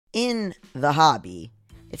in the hobby,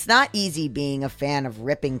 it's not easy being a fan of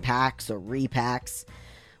ripping packs or repacks.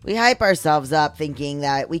 We hype ourselves up thinking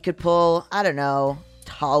that we could pull, I don't know,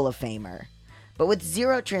 Hall of Famer. But with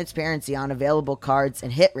zero transparency on available cards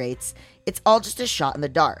and hit rates, it's all just a shot in the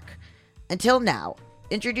dark. Until now,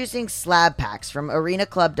 introducing slab packs from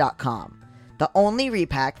arenaclub.com. The only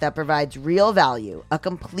repack that provides real value, a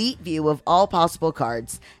complete view of all possible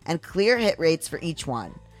cards, and clear hit rates for each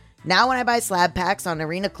one. Now when I buy slab packs on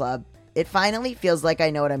Arena Club, it finally feels like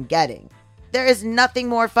I know what I'm getting. There is nothing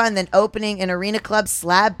more fun than opening an Arena Club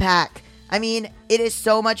slab pack. I mean, it is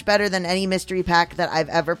so much better than any mystery pack that I've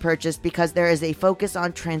ever purchased because there is a focus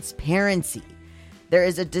on transparency. There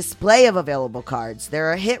is a display of available cards.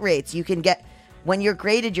 There are hit rates you can get. When you're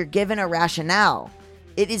graded, you're given a rationale.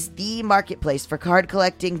 It is the marketplace for card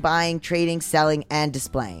collecting, buying, trading, selling, and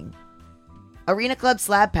displaying. Arena Club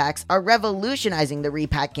slab packs are revolutionizing the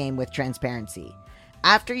repack game with transparency.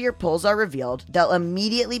 After your pulls are revealed, they'll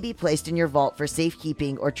immediately be placed in your vault for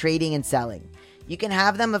safekeeping or trading and selling. You can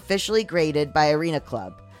have them officially graded by Arena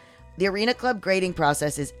Club. The Arena Club grading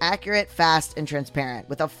process is accurate, fast, and transparent,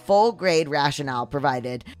 with a full grade rationale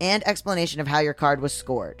provided and explanation of how your card was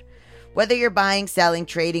scored. Whether you're buying, selling,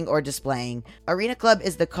 trading, or displaying, Arena Club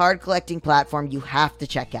is the card collecting platform you have to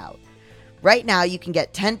check out. Right now, you can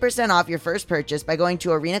get 10% off your first purchase by going to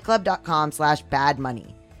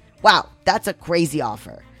arenaclub.com/badmoney. Wow, that's a crazy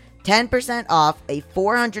offer. 10% off a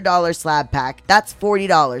 $400 slab pack, that's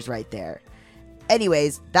 $40 right there.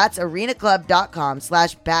 Anyways, that's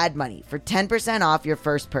arenaclub.com/badmoney for 10% off your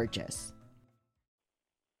first purchase.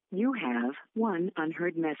 You have one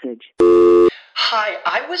unheard message. Hi,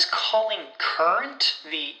 I was calling Current,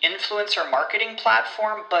 the influencer marketing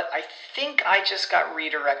platform, but I think I just got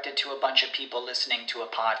redirected to a bunch of people listening to a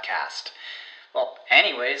podcast. Well,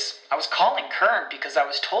 anyways, I was calling Current because I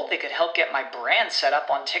was told they could help get my brand set up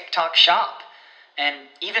on TikTok Shop, and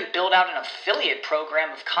even build out an affiliate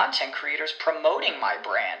program of content creators promoting my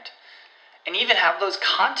brand, and even have those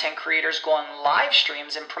content creators go on live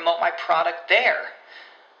streams and promote my product there.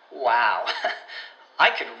 Wow, I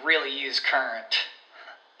could really use Current.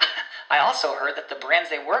 I also heard that the brands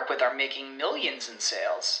they work with are making millions in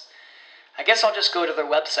sales. I guess I'll just go to their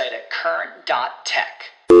website at current.tech.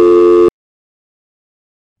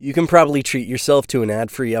 You can probably treat yourself to an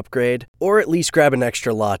ad-free upgrade, or at least grab an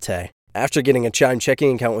extra latte. After getting a Chime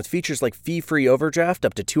checking account with features like fee-free overdraft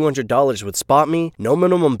up to $200 with SpotMe, no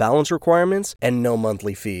minimum balance requirements, and no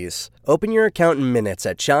monthly fees. Open your account in minutes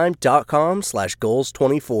at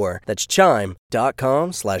chime.com/goals24. That's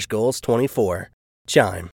chime.com/goals24.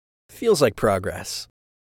 Chime. Feels like progress.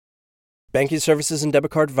 Banking services and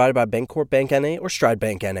debit card provided by Bancorp Bank N.A. or Stride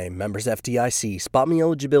Bank N.A. Members FDIC. SpotMe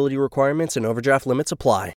eligibility requirements and overdraft limits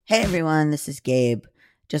apply. Hey everyone, this is Gabe.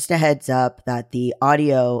 Just a heads up that the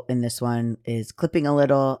audio in this one is clipping a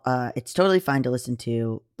little. It's totally fine to listen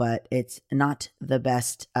to, but it's not the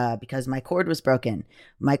best because my cord was broken.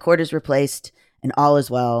 My cord is replaced and all is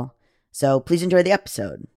well. So please enjoy the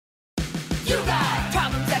episode. You got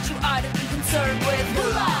problems that you ought to be concerned with.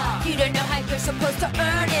 Moolah! You don't know how you're supposed to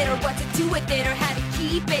earn it, or what to do with it, or how to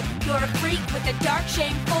keep it. You're a freak with a dark,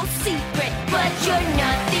 shameful secret, but you're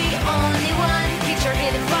not the only one. Get your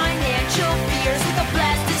hidden financial fears with a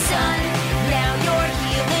blast of sun. Now your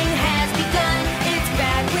healing has begun. It's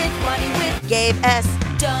Bad with Money with Gabe S.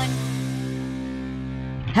 Done.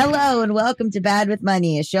 Hello and welcome to Bad with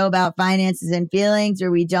Money, a show about finances and feelings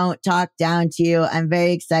where we don't talk down to you. I'm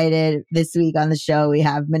very excited. This week on the show, we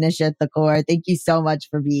have Manisha Thakor. Thank you so much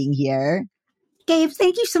for being here. Gabe,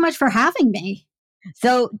 thank you so much for having me.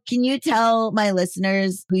 So can you tell my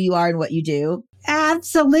listeners who you are and what you do?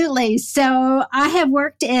 Absolutely. So I have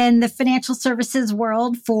worked in the financial services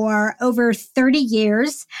world for over 30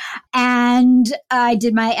 years, and I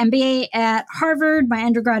did my MBA at Harvard, my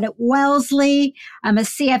undergrad at Wellesley. I'm a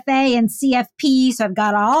CFA and CFP, so I've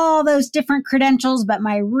got all those different credentials, but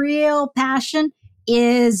my real passion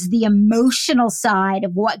is the emotional side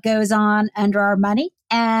of what goes on under our money.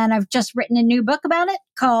 And I've just written a new book about it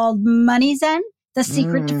called Money Zen, The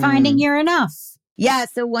Secret to Finding Your Enough. Yeah.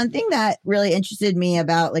 So one thing that really interested me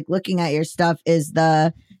about like looking at your stuff is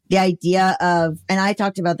the idea of, and I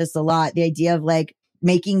talked about this a lot, the idea of like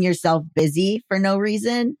making yourself busy for no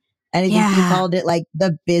reason. And I think you called it like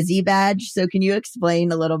the busy badge. So can you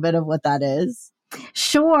explain a little bit of what that is?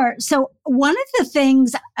 Sure. So one of the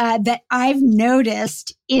things that I've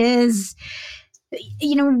noticed is,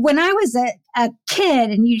 you know, when I was a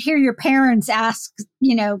kid and you'd hear your parents ask,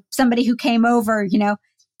 you know, somebody who came over, you know,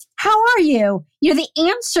 how are you? The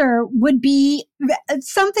answer would be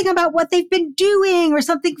something about what they've been doing or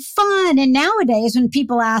something fun. And nowadays, when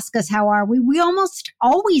people ask us, how are we almost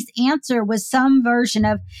always answer with some version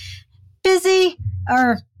of busy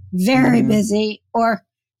or very busy or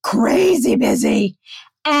crazy busy.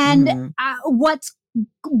 And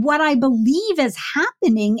what I believe is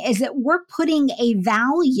happening is that we're putting a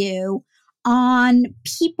value on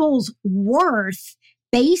people's worth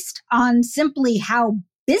based on simply how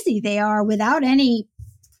busy they are without any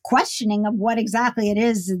questioning of what exactly it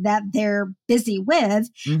is that they're busy with.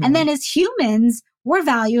 And then as humans, we're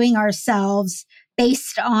valuing ourselves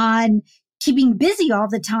based on keeping busy all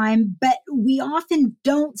the time, but we often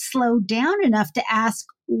don't slow down enough to ask,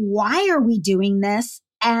 why are we doing this?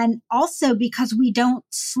 And also because we don't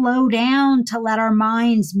slow down to let our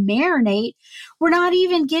minds marinate, we're not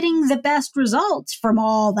even getting the best results from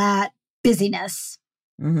all that busyness.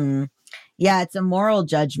 Yeah, it's a moral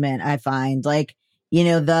judgment, I find. Like,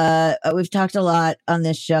 we've talked a lot on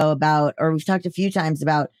this show about, or we've talked a few times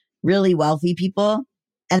about really wealthy people,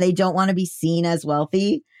 and they don't want to be seen as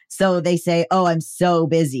wealthy. So they say, oh, I'm so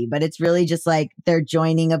busy. But it's really just like they're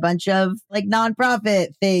joining a bunch of like nonprofit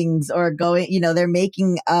things or going, they're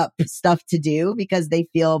making up stuff to do because they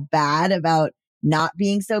feel bad about not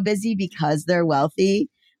being so busy because they're wealthy,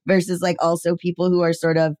 versus like also people who are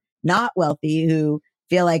sort of not wealthy who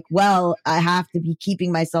feel like, well, I have to be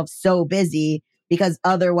keeping myself so busy because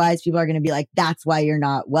otherwise people are going to be like, that's why you're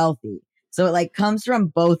not wealthy. So it like comes from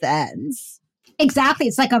both ends. Exactly.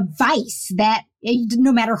 It's like a vice that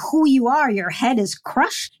no matter who you are, your head is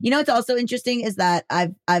crushed. What's also interesting is that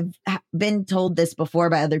I've been told this before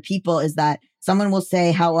by other people, is that someone will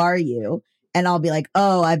say, how are you? And I'll be like,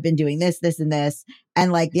 oh, I've been doing this, this, and this.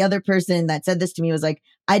 And like the other person that said this to me was like,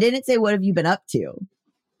 I didn't say, what have you been up to?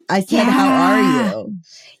 I said, how are you?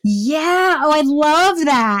 Yeah. Oh, I love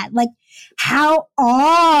that. Like, how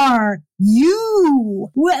are you?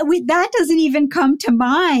 That doesn't even come to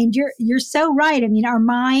mind. You're so right. I mean, our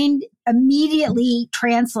mind immediately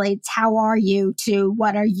translates how are you to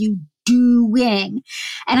what are you doing?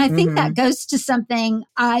 And I think that goes to something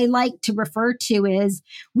I like to refer to as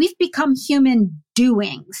we've become human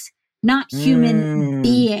doings, not human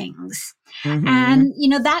beings. And,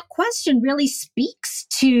 that question really speaks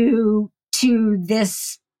to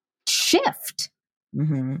this shift.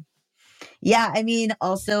 Yeah. I mean,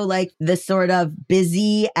 also like the sort of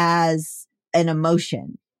busy as an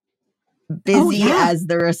emotion, busy as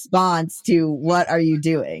the response to what are you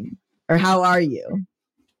doing or how are you?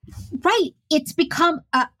 Right. It's become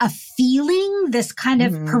a feeling, this kind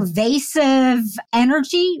of pervasive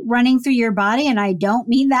energy running through your body. And I don't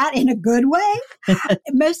mean that in a good way.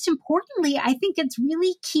 Most importantly, I think it's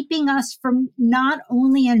really keeping us from not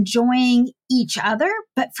only enjoying each other,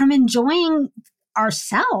 but from enjoying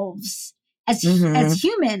ourselves as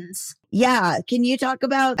humans. Yeah. Can you talk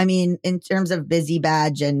about, I mean, in terms of busy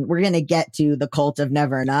badge, and we're going to get to the cult of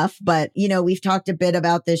never enough, but, we've talked a bit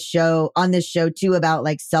about this show too, about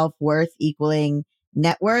like self-worth equaling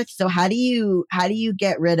net worth. So how do you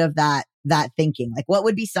get rid of that thinking? Like what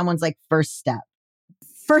would be someone's like first step?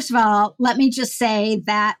 First of all, let me just say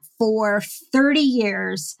that for 30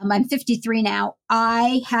 years, I'm 53 now,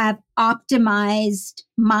 I have optimized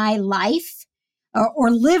my life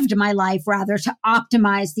or lived my life rather to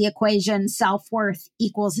optimize the equation self-worth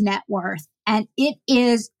equals net worth. And it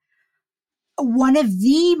is one of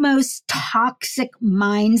the most toxic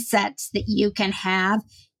mindsets that you can have.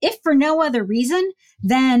 If for no other reason,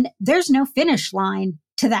 then there's no finish line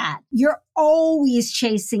to that. You're always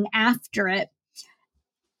chasing after it.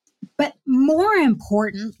 But more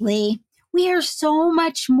importantly, we are so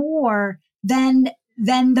much more than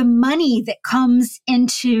the money that comes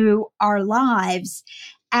into our lives.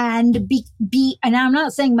 And and I'm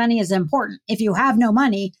not saying money is important. If you have no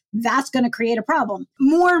money, that's going to create a problem.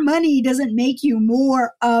 More money doesn't make you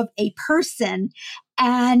more of a person.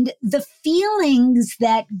 And the feelings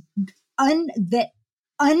that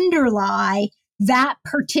underlie that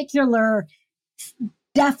particular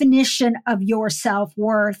definition of your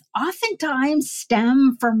self-worth oftentimes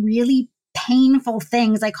stem from really painful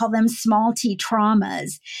things. I call them small t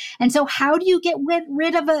traumas. And so how do you get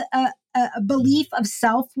rid of a belief of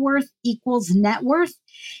self-worth equals net worth?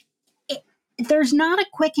 There's not a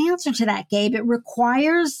quick answer to that, Gabe. It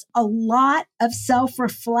requires a lot of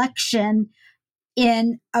self-reflection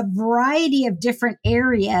in a variety of different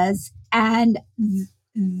areas. And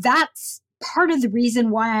that's part of the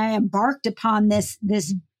reason why I embarked upon this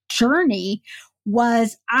journey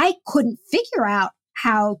was I couldn't figure out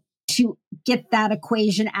how to get that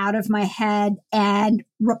equation out of my head and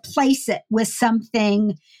replace it with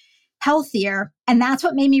something healthier. And that's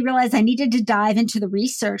what made me realize I needed to dive into the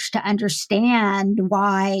research to understand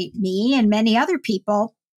why me and many other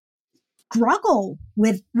people struggle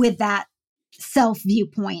with that self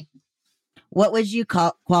viewpoint. What would you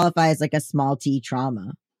qualify as like a small t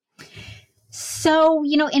trauma? So,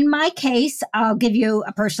 in my case, I'll give you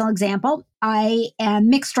a personal example. I am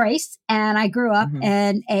mixed race and I grew up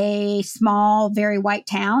in a small, very white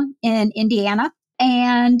town in Indiana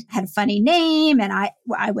and had a funny name. And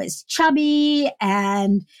I was chubby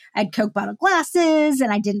and I had Coke bottle glasses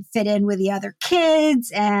and I didn't fit in with the other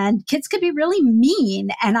kids, and kids could be really mean.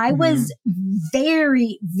 And I was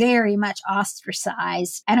very, very much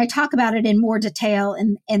ostracized. And I talk about it in more detail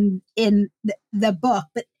in the book,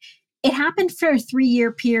 but it happened for a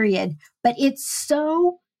 3-year period, but it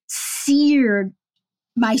so seared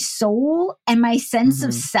my soul and my sense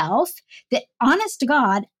of self that, honest to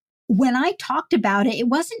God, when I talked about it, it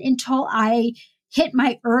wasn't until I hit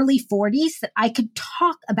my early 40s that I could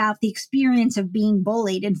talk about the experience of being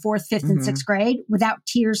bullied in 4th, 5th, and 6th grade without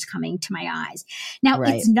tears coming to my eyes. Now,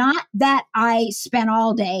 it's not that I spent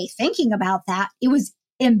all day thinking about that. It was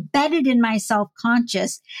embedded in my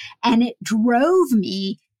self-conscious, and it drove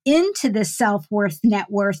me into the self-worth net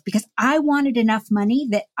worth because I wanted enough money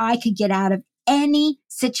that I could get out of any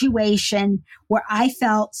situation where I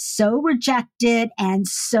felt so rejected and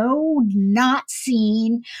so not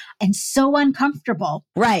seen and so uncomfortable.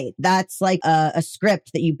 Right. That's like a script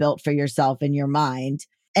that you built for yourself in your mind.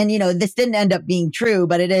 And, this didn't end up being true,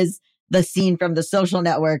 but it is the scene from The Social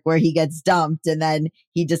Network where he gets dumped and then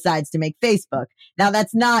he decides to make Facebook. Now,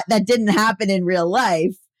 that didn't happen in real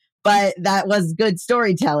life, but that was good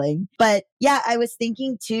storytelling. But yeah, I was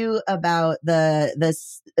thinking too about the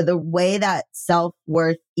way that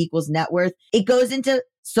self-worth equals net worth. It goes into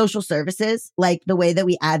social services, like the way that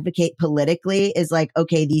we advocate politically is like,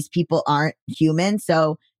 okay, these people aren't human.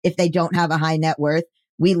 So if they don't have a high net worth,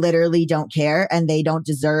 we literally don't care and they don't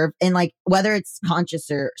deserve. And like, whether it's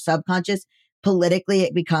conscious or subconscious, politically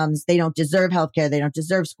it becomes, they don't deserve healthcare. They don't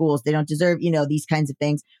deserve schools. They don't deserve, these kinds of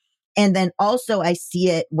things. And then also I see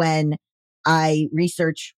it when I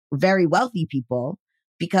research very wealthy people,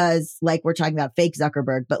 because like we're talking about fake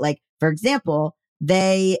Zuckerberg, but like, for example,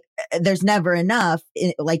 there's never enough,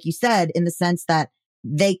 like you said, in the sense that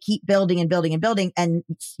they keep building and building and building. And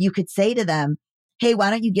you could say to them, hey, why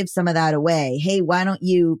don't you give some of that away? Hey, why don't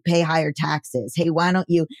you pay higher taxes? Hey, why don't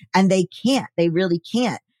you? And they can't, they really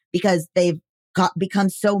can't, because they've become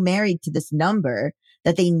so married to this number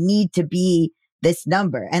that they need to be this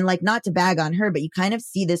number. And like, not to bag on her, but you kind of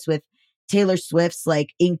see this with Taylor Swift's like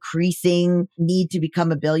increasing need to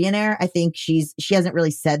become a billionaire. I think she hasn't really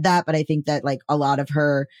said that, but I think that like a lot of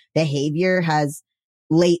her behavior has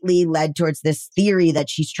lately led towards this theory that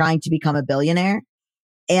she's trying to become a billionaire.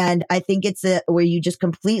 And I think it's where you just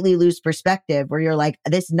completely lose perspective, where you're like,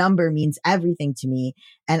 this number means everything to me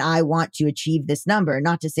and I want to achieve this number.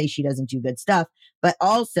 Not to say she doesn't do good stuff, but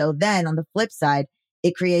also then on the flip side,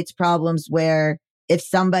 it creates problems where if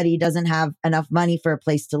somebody doesn't have enough money for a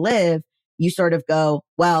place to live, you sort of go,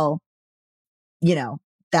 well,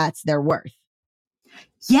 that's their worth.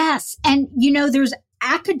 Yes. And, there's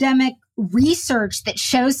academic research that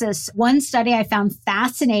shows us. One study I found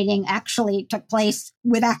fascinating actually took place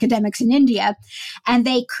with academics in India, and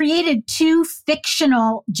they created 2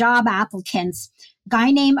 fictional job applicants, a guy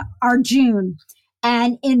named Arjun.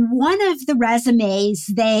 And in one of the resumes,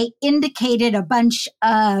 they indicated a bunch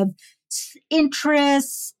of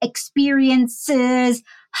interests, experiences,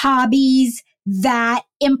 hobbies that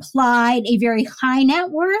implied a very high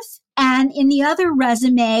net worth. And in the other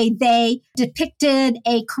resume, they depicted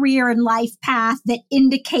a career and life path that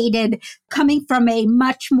indicated coming from a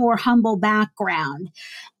much more humble background.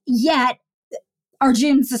 Yet,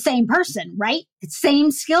 Arjun's the same person, right?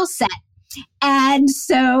 Same skill set. And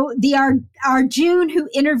so the Arjun who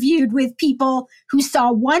interviewed with people who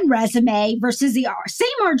saw one resume versus the same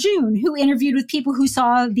Arjun who interviewed with people who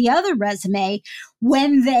saw the other resume,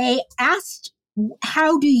 when they asked,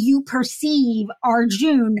 how do you perceive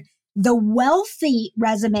Arjun, the wealthy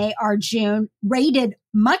resume Arjun rated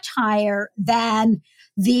much higher than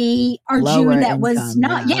the Arjun Lower that was income,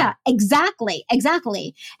 not. Yeah, exactly.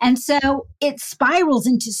 And so it spirals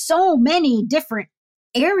into so many different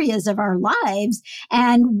areas of our lives,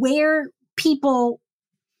 and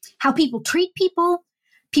how people treat people,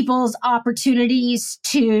 people's opportunities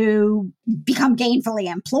to become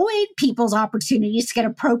gainfully employed, people's opportunities to get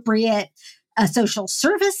appropriate social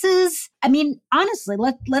services. I mean, honestly,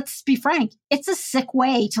 let's be frank. It's a sick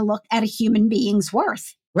way to look at a human being's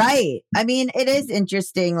worth. Right. I mean, it is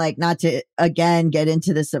interesting, like not to, again, get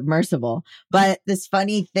into the submersible, but this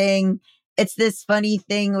funny thing it's this funny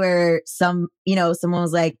thing where someone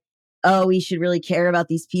was like, oh, we should really care about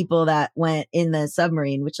these people that went in the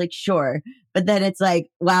submarine, which like, sure. But then it's like,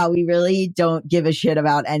 wow, we really don't give a shit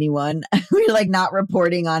about anyone. We're like not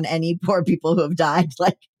reporting on any poor people who have died.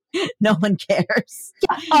 Like no one cares.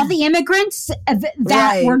 Yeah, all the immigrants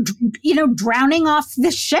that were, drowning off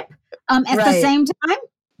the ship at the same time.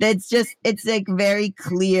 It's like very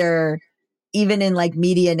clear, even in like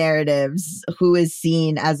media narratives, who is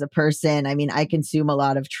seen as a person. I mean, I consume a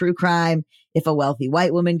lot of true crime. If a wealthy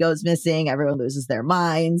white woman goes missing, everyone loses their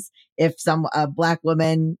minds. If a black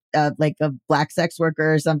woman, like a black sex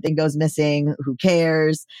worker or something goes missing, who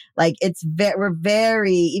cares? Like we're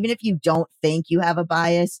very, even if you don't think you have a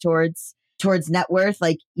bias towards net worth,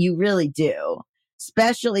 like you really do.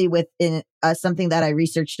 Especially within something that I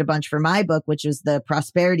researched a bunch for my book, which is the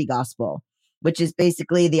prosperity gospel, which is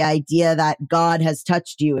basically the idea that God has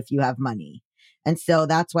touched you if you have money. And so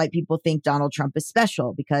that's why people think Donald Trump is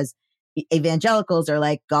special, because evangelicals are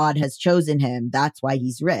like, God has chosen him. That's why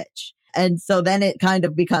he's rich. And so then it kind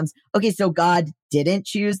of becomes, okay, so God didn't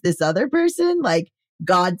choose this other person. Like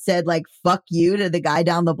God said, like, fuck you to the guy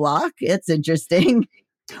down the block. It's interesting.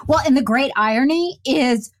 Well, and the great irony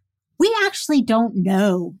is we actually don't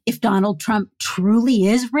know if Donald Trump truly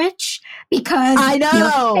is rich, because I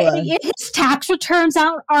know, his tax returns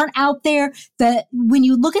aren't out there. When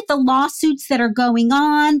you look at the lawsuits that are going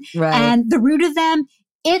on and the root of them,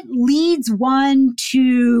 it leads one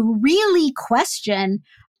to really question,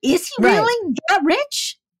 is he really that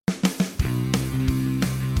rich?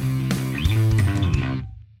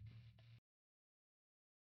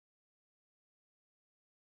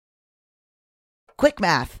 Quick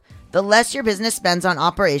math. The less your business spends on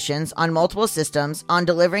operations, on multiple systems, on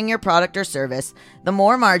delivering your product or service, the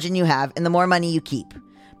more margin you have and the more money you keep.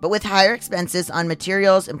 But with higher expenses on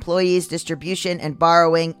materials, employees, distribution, and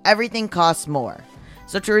borrowing, everything costs more.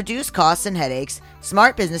 So to reduce costs and headaches,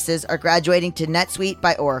 smart businesses are graduating to NetSuite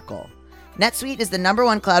by Oracle. NetSuite is the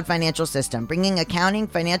 #1 cloud financial system, bringing accounting,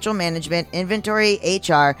 financial management, inventory,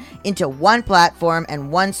 HR into one platform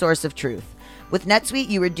and one source of truth. With NetSuite,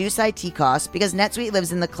 you reduce IT costs because NetSuite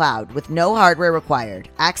lives in the cloud with no hardware required,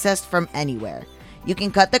 accessed from anywhere. You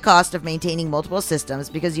can cut the cost of maintaining multiple systems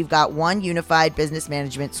because you've got one unified business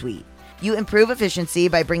management suite. You improve efficiency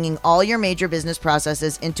by bringing all your major business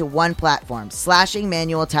processes into one platform, slashing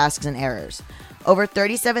manual tasks and errors. Over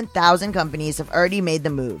 37,000 companies have already made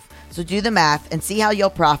the move, so do the math and see how you'll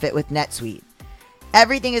profit with NetSuite.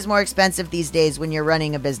 Everything is more expensive these days when you're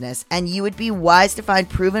running a business, and you would be wise to find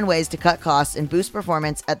proven ways to cut costs and boost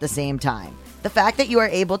performance at the same time. The fact that you are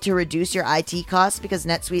able to reduce your IT costs because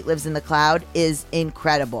NetSuite lives in the cloud is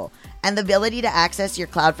incredible. And the ability to access your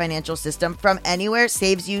cloud financial system from anywhere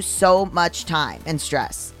saves you so much time and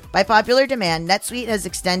stress. By popular demand, NetSuite has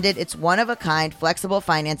extended its one-of-a-kind flexible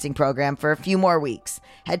financing program for a few more weeks.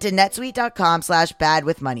 Head to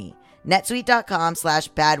netsuite.com/badwithmoney.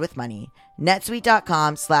 netsuite.com/badwithmoney.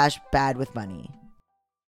 netsuite.com/badwithmoney.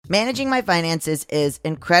 Managing my finances is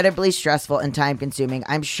incredibly stressful and time-consuming.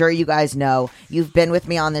 I'm sure you guys know. You've been with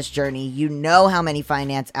me on this journey. You know how many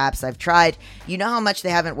finance apps I've tried. You know how much they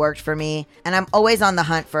haven't worked for me. And I'm always on the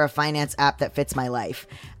hunt for a finance app that fits my life.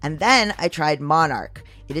 And then I tried Monarch.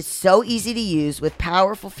 It is so easy to use with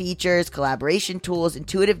powerful features, collaboration tools,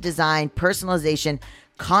 intuitive design, personalization,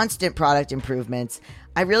 constant product improvements.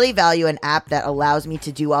 I really value an app that allows me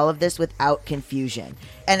to do all of this without confusion.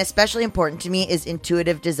 And especially important to me is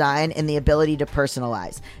intuitive design and the ability to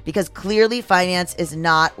personalize, because clearly finance is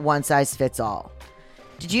not one size fits all.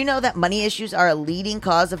 Did you know that money issues are a leading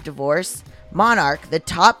cause of divorce? Monarch, the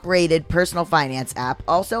top-rated personal finance app,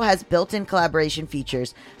 also has built-in collaboration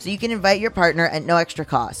features so you can invite your partner at no extra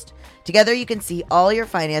cost. Together, you can see all your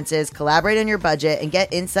finances, collaborate on your budget, and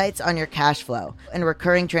get insights on your cash flow and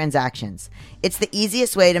recurring transactions. It's the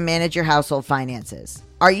easiest way to manage your household finances.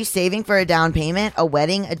 Are you saving for a down payment, a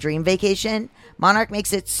wedding, a dream vacation? Monarch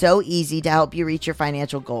makes it so easy to help you reach your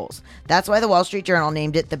financial goals. That's why the Wall Street Journal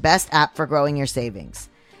named it the best app for growing your savings.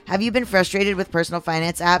 Have you been frustrated with personal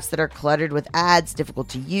finance apps that are cluttered with ads, difficult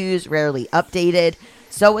to use, rarely updated?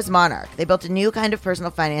 So was Monarch. They built a new kind of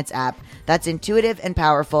personal finance app that's intuitive and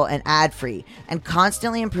powerful and ad-free and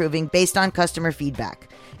constantly improving based on customer feedback.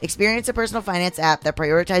 Experience a personal finance app that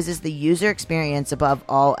prioritizes the user experience above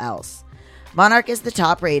all else. Monarch is the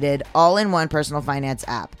top-rated, all-in-one personal finance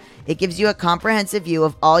app. It gives you a comprehensive view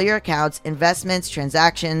of all your accounts, investments,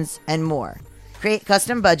 transactions, and more. Create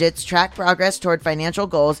custom budgets, track progress toward financial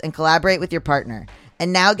goals, and collaborate with your partner.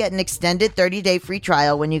 And now get an extended 30-day free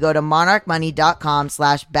trial when you go to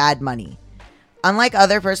monarchmoney.com/badmoney. Unlike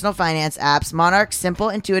other personal finance apps, Monarch's simple,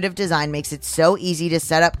 intuitive design makes it so easy to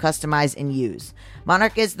set up, customize, and use.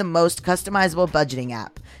 Monarch is the most customizable budgeting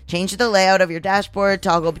app. Change the layout of your dashboard,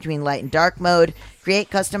 toggle between light and dark mode, create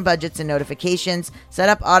custom budgets and notifications, set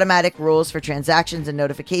up automatic rules for transactions and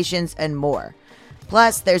notifications, and more.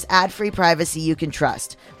 Plus, there's ad-free privacy you can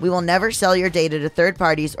trust. We will never sell your data to third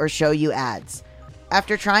parties or show you ads.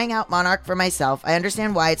 After trying out Monarch for myself, I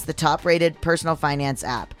understand why it's the top-rated personal finance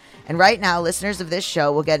app. And right now, listeners of this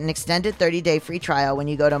show will get an extended 30-day free trial when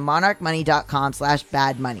you go to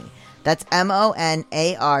monarchmoney.com/badmoney. That's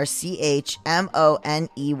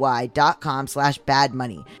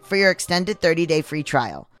monarchmoney.com/badmoney for your extended 30-day free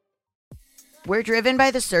trial. We're driven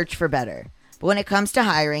by the search for better. But when it comes to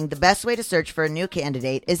hiring, the best way to search for a new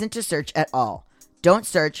candidate isn't to search at all. Don't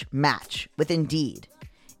search, match with Indeed.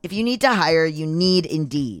 If you need to hire, you need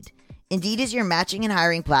Indeed. Indeed is your matching and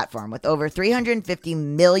hiring platform with over 350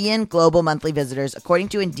 million global monthly visitors, according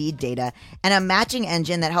to Indeed data, and a matching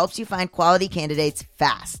engine that helps you find quality candidates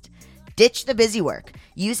fast. Ditch the busy work.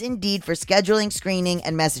 Use Indeed for scheduling, screening,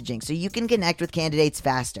 and messaging so you can connect with candidates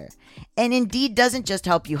faster. And Indeed doesn't just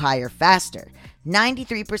help you hire faster.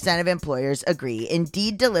 93% of employers agree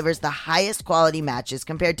Indeed delivers the highest quality matches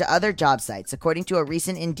compared to other job sites, according to a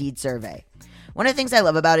recent Indeed survey. One of the things I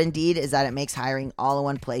love about Indeed is that it makes hiring all in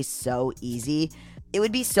one place so easy. It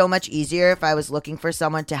would be so much easier if I was looking for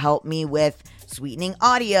someone to help me with sweetening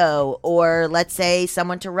audio, or let's say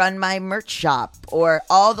someone to run my merch shop, or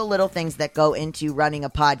all the little things that go into running a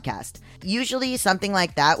podcast. Usually something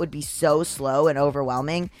like that would be so slow and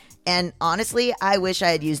overwhelming. And honestly, I wish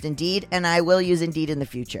I had used Indeed, and I will use Indeed in the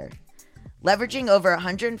future. Leveraging over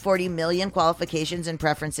 140 million qualifications and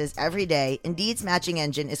preferences every day, Indeed's matching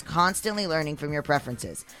engine is constantly learning from your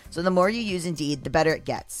preferences. So the more you use Indeed, the better it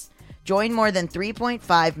gets. Join more than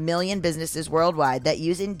 3.5 million businesses worldwide that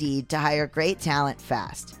use Indeed to hire great talent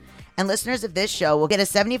fast. And listeners of this show will get a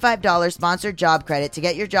 $75 sponsored job credit to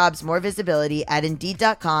get your jobs more visibility at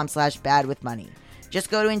Indeed.com/badwithmoney. Just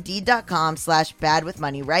go to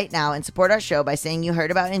Indeed.com/badwithmoney right now and support our show by saying you heard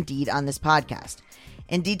about Indeed on this podcast.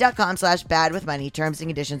 Indeed.com/badwithmoney. Terms and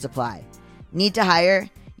conditions apply. Need to hire?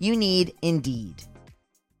 You need Indeed.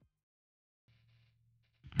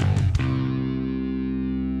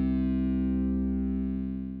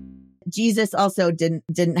 Jesus also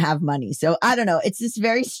didn't have money. So I don't know. It's this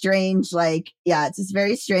very strange, it's this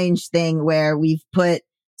very strange thing where we've put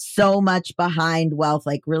so much behind wealth,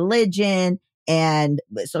 like religion and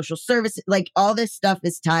social services, like all this stuff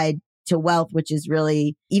is tied to wealth, which is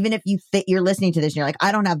really, even if you think you're listening to this and you're like,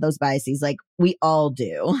 I don't have those biases, like we all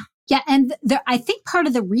do. Yeah. And I think part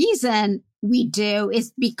of the reason we do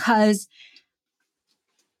is because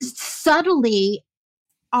subtly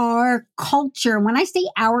our culture, when I say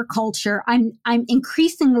our culture, I'm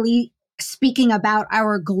increasingly speaking about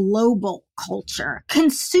our global culture.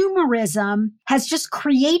 Consumerism has just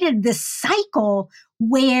created this cycle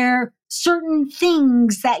where certain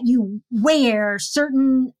things that you wear,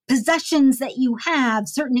 certain possessions that you have,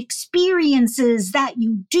 certain experiences that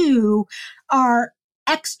you do are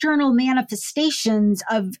external manifestations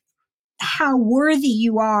of how worthy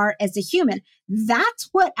you are as a human. That's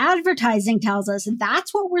what advertising tells us.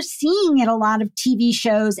 That's what we're seeing in a lot of TV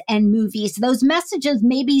shows and movies. Those messages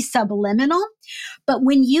may be subliminal, but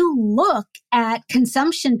when you look at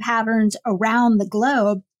consumption patterns around the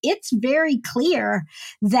globe, it's very clear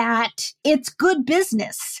that it's good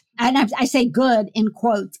business. And I say good in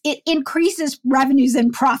quotes. It increases revenues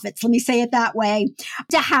and profits, let me say it that way,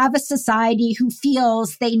 to have a society who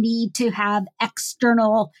feels they need to have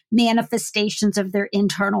external manifestations of their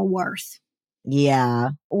internal worth.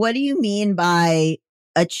 Yeah. What do you mean by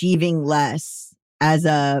achieving less as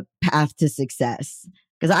a path to success?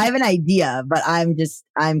 Because I have an idea, but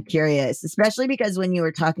I'm curious, especially because when you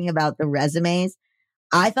were talking about the resumes,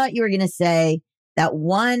 I thought you were going to say that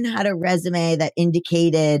one had a resume that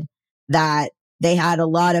indicated that they had a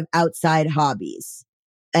lot of outside hobbies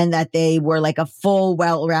and that they were like a full,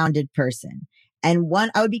 well-rounded person. And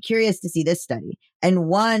one, I would be curious to see this study. And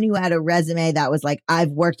one who had a resume that was like,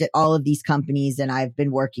 I've worked at all of these companies and I've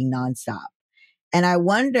been working nonstop. And I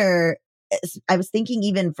wonder, I was thinking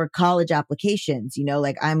even for college applications,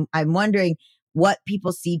 like I'm wondering what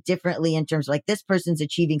people see differently in terms of like this person's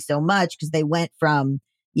achieving so much because they went from,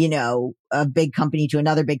 a big company to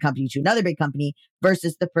another big company to another big company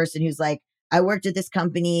versus the person who's like, I worked at this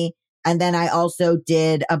company and then I also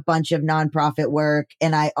did a bunch of nonprofit work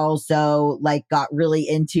and I also like got really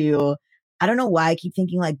into, I don't know why I keep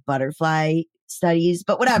thinking like butterfly studies,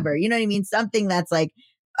 but whatever, you know what I mean? Something that's like,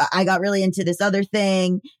 I got really into this other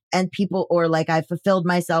thing and people, or like I fulfilled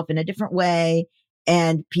myself in a different way.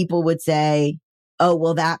 And people would say, oh,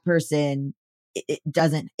 well, that person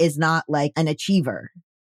is not like an achiever.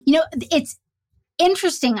 It's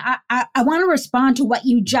interesting. I want to respond to what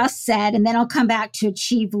you just said, and then I'll come back to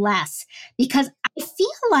achieve less, because I feel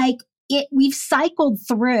like we've cycled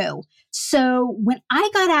through. So when I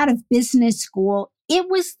got out of business school, it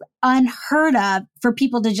was unheard of for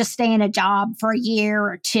people to just stay in a job for a year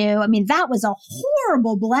or two. I mean, that was a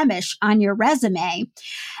horrible blemish on your resume.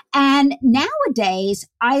 And nowadays,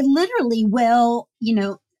 I literally will,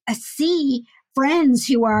 see friends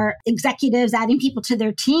who are executives adding people to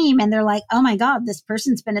their team, and they're like, oh my God, this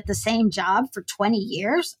person's been at the same job for 20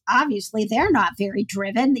 years. Obviously, they're not very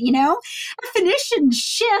driven, Definition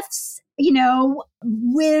shifts,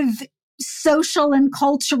 with social and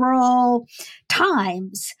cultural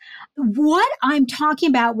times. What I'm talking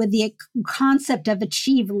about with the concept of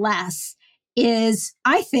achieve less is,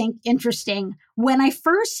 I think, interesting. When I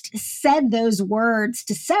first said those words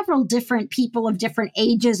to several different people of different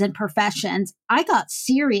ages and professions, I got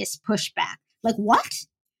serious pushback. Like, what?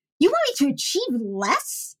 You want me to achieve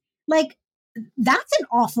less? Like, that's an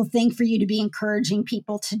awful thing for you to be encouraging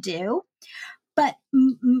people to do. But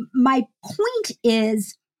my point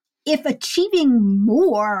is, if achieving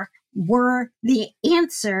more were the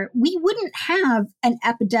answer, we wouldn't have an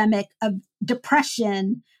epidemic of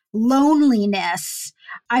depression, loneliness.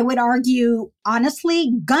 I would argue,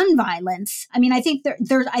 honestly, gun violence. I mean, I think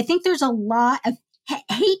there's a lot of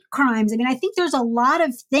hate crimes. I mean, I think there's a lot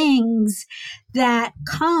of things that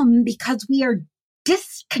come because we are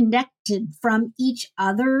disconnected from each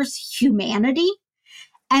other's humanity.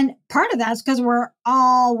 And part of that's because we're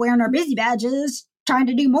all wearing our busy badges, trying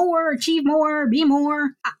to do more, achieve more, be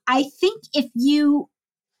more. I think if you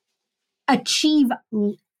have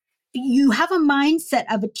a mindset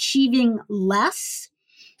of achieving less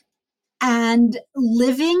and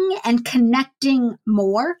living and connecting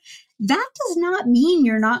more, that does not mean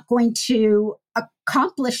you're not going to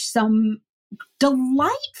accomplish some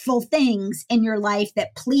delightful things in your life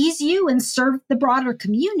that please you and serve the broader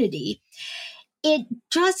community. It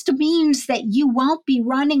just means that you won't be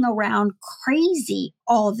running around crazy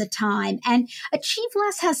all the time. And achieve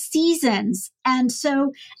less has seasons. And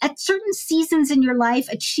so at certain seasons in your life,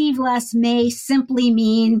 achieve less may simply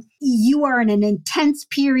mean you are in an intense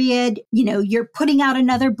period. You're putting out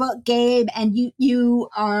another book, Gabe, and you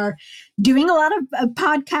are doing a lot of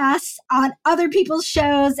podcasts on other people's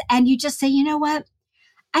shows. And you just say, you know what?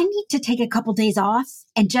 I need to take a couple days off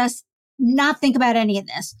and just not think about any of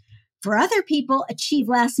this. For other people, achieve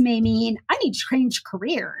less may mean I need to change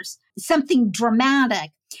careers, something dramatic.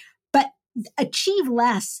 But achieve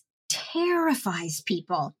less terrifies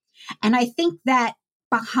people. And I think that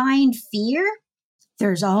behind fear,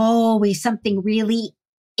 there's always something really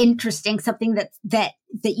interesting, something that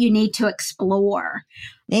you need to explore.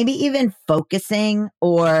 Maybe even focusing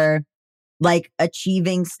or like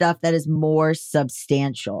achieving stuff that is more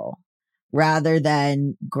substantial, rather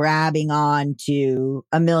than grabbing on to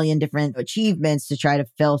a million different achievements to try to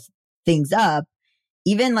fill things up.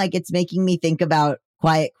 Even like it's making me think about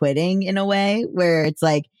quiet quitting in a way where it's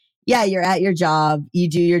like, yeah, you're at your job, you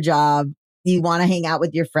do your job, you want to hang out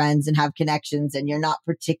with your friends and have connections, and you're not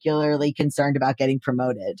particularly concerned about getting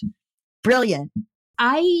promoted. Brilliant.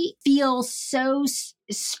 I feel so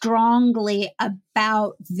strongly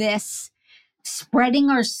about this spreading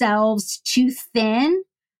ourselves too thin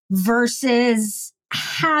versus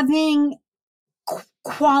having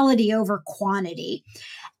quality over quantity.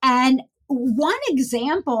 And one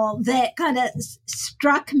example that kind of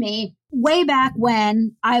struck me way back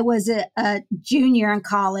when I was a junior in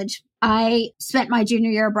college, I spent my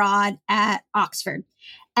junior year abroad at Oxford.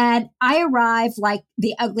 And I arrived like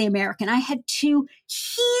the ugly American. I had 2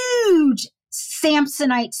 huge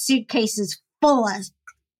Samsonite suitcases full of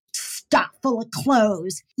stuff, full of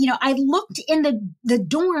clothes. I looked in the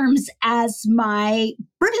dorms as my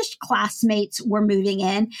British classmates were moving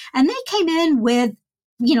in, and they came in with,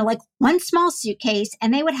 like one small suitcase,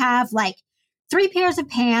 and they would have like 3 pairs of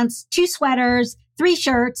pants, 2 sweaters, 3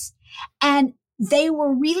 shirts, and they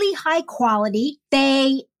were really high quality.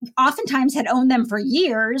 They oftentimes had owned them for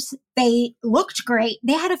years. They looked great.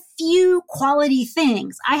 They had a few quality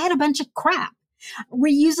things. I had a bunch of crap.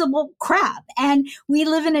 Reusable crap. And we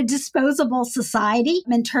live in a disposable society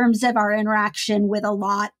in terms of our interaction with a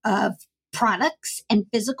lot of products and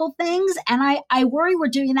physical things. And I worry we're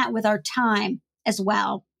doing that with our time as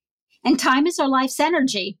well. And time is our life's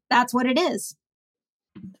energy. That's what it is.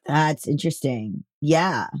 That's interesting.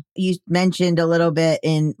 Yeah. You mentioned a little bit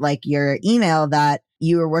in like your email that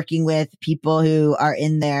you were working with people who are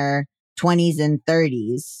in their 20s and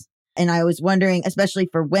 30s. And I was wondering, especially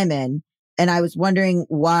for women, And I was wondering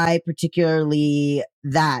why particularly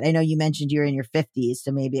that. I know you mentioned you're in your 50s,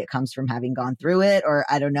 so maybe it comes from having gone through it, or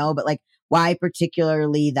I don't know, but like why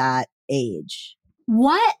particularly that age?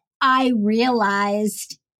 What I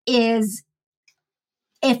realized is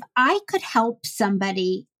if I could help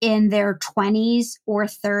somebody in their 20s or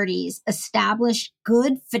 30s establish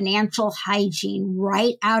good financial hygiene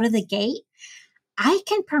right out of the gate, I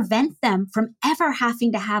can prevent them from ever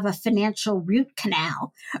having to have a financial root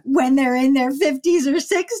canal when they're in their 50s or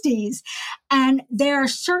 60s. And there are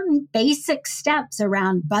certain basic steps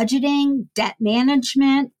around budgeting, debt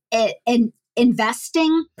management, and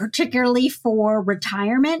investing, particularly for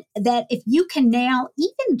retirement, that if you can nail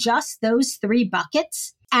even just those 3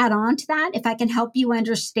 buckets, add on to that, if I can help you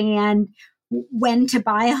understand when to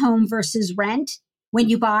buy a home versus rent, when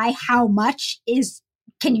you buy, how much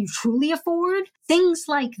can you truly afford? Things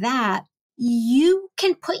like that. You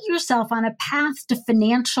can put yourself on a path to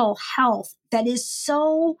financial health that is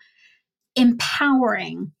so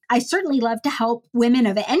empowering. I certainly love to help women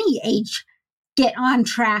of any age get on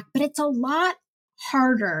track, but it's a lot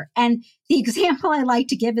harder. And the example I like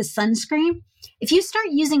to give is sunscreen. If you start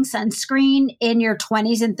using sunscreen in your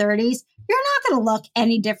 20s and 30s, you're not going to look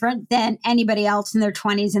any different than anybody else in their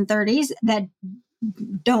 20s and 30s that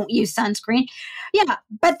don't use sunscreen. Yeah,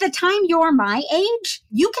 but the time you're my age,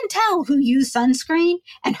 you can tell who used sunscreen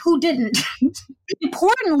and who didn't.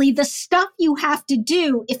 Importantly, the stuff you have to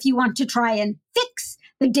do if you want to try and fix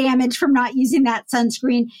the damage from not using that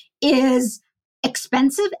sunscreen is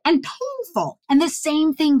expensive and painful. And the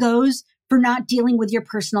same thing goes for not dealing with your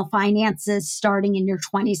personal finances starting in your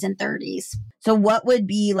 20s and 30s. So what would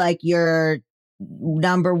be like your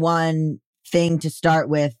number one thing to start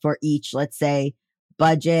with for each, let's say,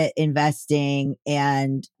 budget, investing,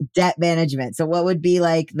 and debt management? So what would be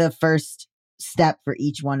like the first step for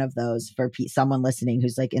each one of those for someone listening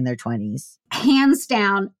who's like in their 20s? Hands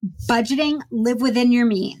down, budgeting, live within your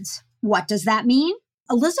means. What does that mean?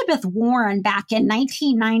 Elizabeth Warren back in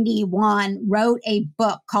 1991 wrote a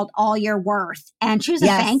book called All Your Worth, and she was a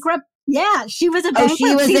bankrupt. Yeah, she was a bankruptcy.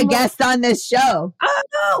 Oh, she was a guest on this show.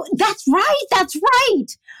 Oh, that's right. That's right.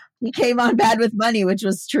 He came on Bad with Money, which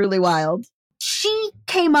was truly wild. She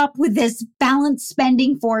came up with this balanced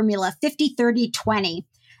spending formula, 50, 30, 20.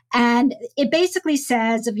 And it basically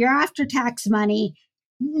says of your after-tax money,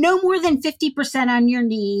 no more than 50% on your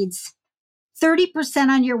needs, 30%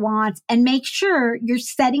 on your wants, and make sure you're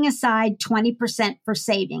setting aside 20% for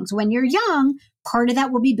savings. When you're young, part of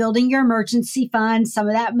that will be building your emergency fund. Some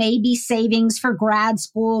of that may be savings for grad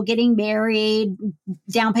school, getting married,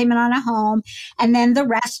 down payment on a home, and then the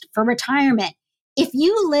rest for retirement. If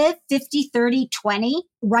you live 50, 30, 20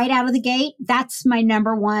 right out of the gate, that's my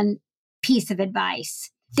number one piece of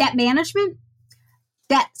advice. Debt management.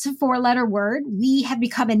 Debt's a 4-letter word. We have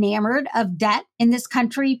become enamored of debt in this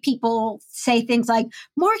country. People say things like,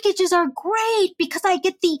 mortgages are great because I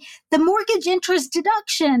get the mortgage interest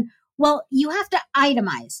deduction. Well, you have to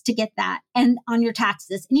itemize to get that and on your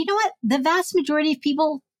taxes. And you know what? The vast majority of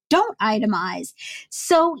people don't itemize.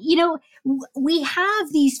 So, we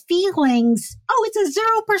have these feelings, oh, it's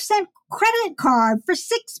a 0% credit card for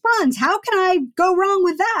 6 months. How can I go wrong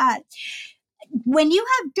with that? When you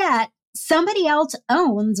have debt, somebody else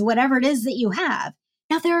owns whatever it is that you have.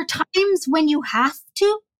 Now, there are times when you have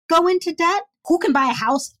to go into debt. Who can buy a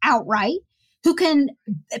house outright? Who can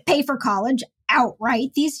pay for college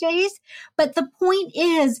outright these days? But the point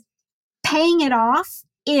is, paying it off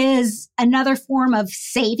is another form of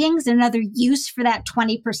savings, another use for that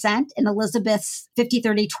 20% in Elizabeth's 50,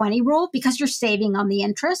 30, 20 rule, because you're saving on the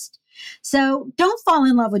interest. So don't fall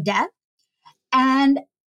in love with debt. And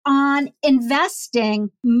on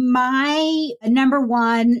investing, my number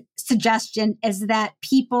one suggestion is that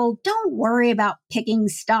people don't worry about picking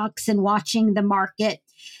stocks and watching the market.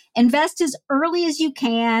 Invest as early as you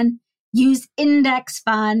can. Use index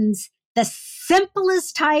funds. The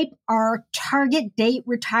simplest type are target date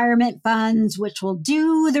retirement funds, which will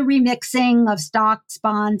do the remixing of stocks,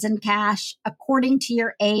 bonds, and cash according to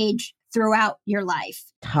your age throughout your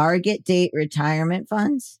life. Target date retirement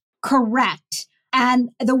funds? Correct. And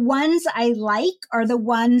the ones I like are the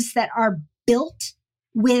ones that are built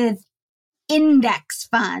with index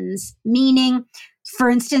funds, meaning, for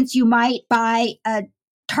instance, you might buy a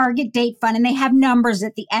target date fund and they have numbers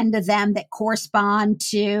at the end of them that correspond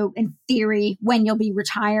to, in theory, when you'll be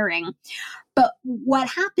retiring. But what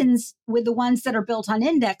happens with the ones that are built on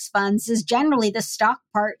index funds is generally the stock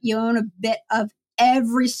part, you own a bit of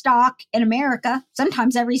every stock in America,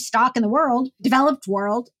 sometimes every stock in the world, developed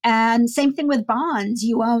world. And same thing with bonds.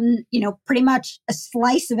 You own, pretty much a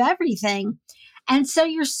slice of everything. And so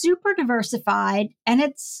you're super diversified and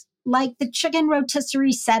it's like the chicken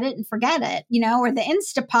rotisserie, set it and forget it, or the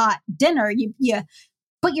Instapot dinner. You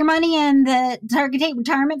put your money in the Target Date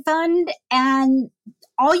Retirement Fund, and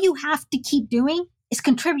all you have to keep doing is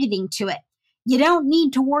contributing to it. You don't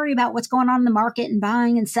need to worry about what's going on in the market and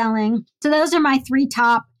buying and selling. So those are my 3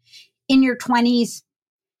 top. In your 20s,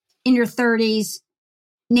 in your 30s,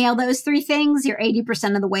 nail those 3 things, you're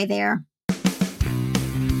 80% of the way there.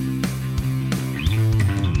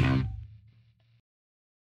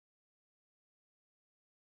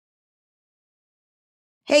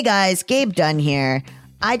 Hey guys, Gabe Dunn here.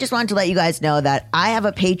 I just wanted to let you guys know that I have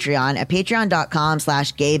a Patreon at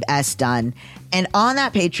patreon.com/Gabe S. Dunn. And on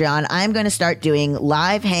that Patreon, I'm going to start doing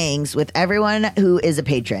live hangs with everyone who is a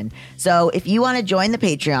patron. So if you want to join the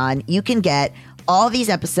Patreon, you can get all these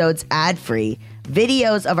episodes ad-free,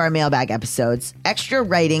 videos of our mailbag episodes, extra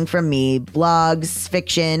writing from me, blogs,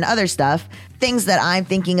 fiction, other stuff, things that I'm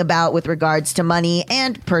thinking about with regards to money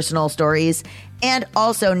and personal stories. And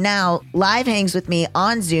also now live hangs with me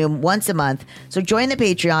on Zoom once a month. So join the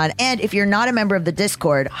Patreon. And if you're not a member of the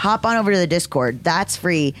Discord, hop on over to the Discord. That's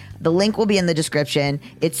free. The link will be in the description.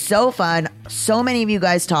 It's so fun. So many of you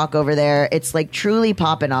guys talk over there. It's like truly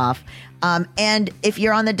popping off. And if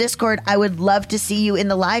you're on the Discord, I would love to see you in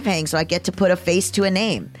the live hang so I get to put a face to a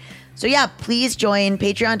name. So yeah, please join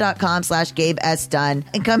patreon.com/Gabe S. Dunn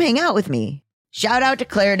and come hang out with me. Shout out to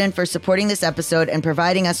Claritin for supporting this episode and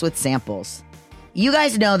providing us with samples. You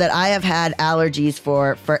guys know that I have had allergies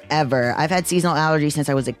for forever. I've had seasonal allergies since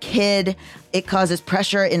I was a kid. It causes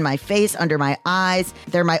pressure in my face, under my eyes.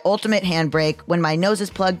 They're my ultimate handbrake. When my nose is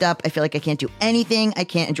plugged up, I feel like I can't do anything. I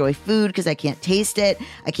can't enjoy food because I can't taste it.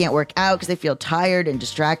 I can't work out because I feel tired and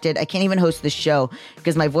distracted. I can't even host the show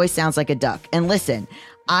because my voice sounds like a duck. And listen,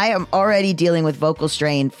 I am already dealing with vocal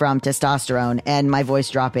strain from testosterone and my voice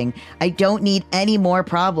dropping. I don't need any more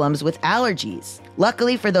problems with allergies.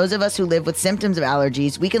 Luckily, for those of us who live with symptoms of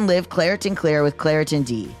allergies, we can live Claritin Clear with Claritin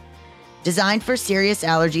D. Designed for serious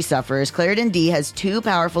allergy sufferers, Claritin D has 2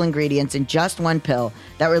 powerful ingredients in just 1 pill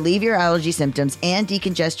that relieve your allergy symptoms and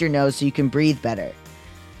decongest your nose so you can breathe better.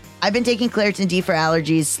 I've been taking Claritin D for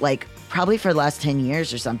allergies probably for the last 10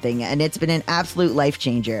 years or something, and it's been an absolute life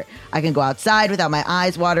changer. I can go outside without my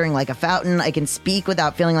eyes watering like a fountain. I can speak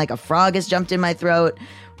without feeling like a frog has jumped in my throat.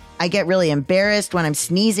 I get really embarrassed when I'm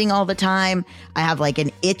sneezing all the time. I have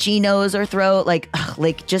an itchy nose or throat.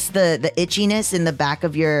 Just the itchiness in the back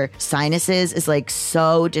of your sinuses is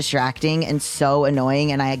so distracting and so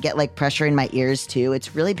annoying. And I get pressure in my ears too.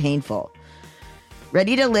 It's really painful.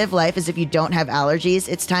 Ready to live life as if you don't have allergies?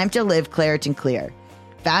 It's time to live Claritin Clear.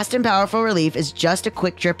 Fast and powerful relief is just a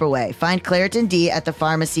quick trip away. Find Claritin D at the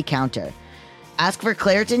pharmacy counter. Ask for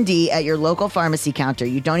Claritin D at your local pharmacy counter.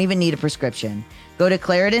 You don't even need a prescription. Go to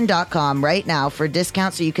Claritin.com right now for a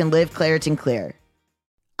discount so you can live Claritin Clear.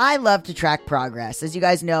 I love to track progress. As you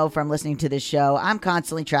guys know from listening to this show, I'm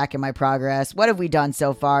constantly tracking my progress. What have we done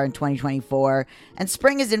so far in 2024? And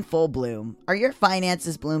spring is in full bloom. Are your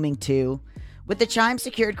finances blooming too? With the Chime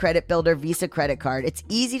Secured Credit Builder Visa Credit Card, it's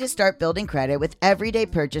easy to start building credit with everyday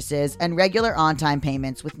purchases and regular on-time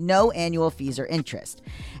payments with no annual fees or interest.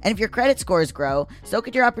 And if your credit scores grow, so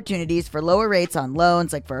could your opportunities for lower rates on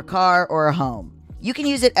loans like for a car or a home. You can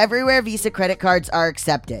use it everywhere Visa credit cards are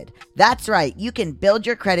accepted. That's right, you can build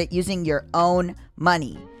your credit using your own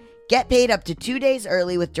money. Get paid up to 2 days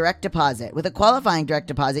early with direct deposit. With a qualifying direct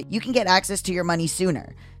deposit, you can get access to your money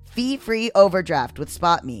sooner. Fee-free overdraft with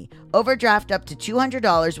SpotMe. Overdraft up to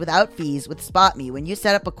 $200 without fees with SpotMe when you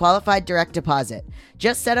set up a qualified direct deposit.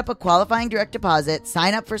 Just set up a qualifying direct deposit,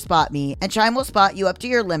 sign up for SpotMe, and Chime will spot you up to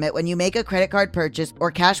your limit when you make a credit card purchase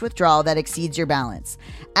or cash withdrawal that exceeds your balance.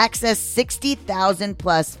 Access 60,000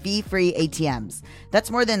 plus fee-free ATMs.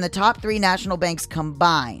 That's more than the top 3 national banks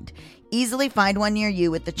combined. Easily find one near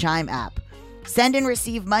you with the Chime app. Send and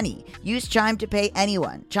receive money. Use Chime to pay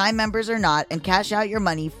anyone, Chime members or not, and cash out your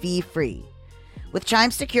money fee-free. With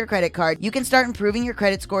Chime's secure credit card, you can start improving your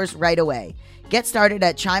credit scores right away. Get started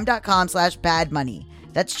at chime.com/badmoney.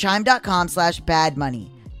 That's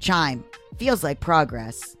chime.com/badmoney. Chime. Feels like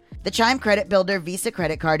progress. The Chime Credit Builder Visa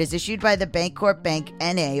Credit Card is issued by the Bancorp Bank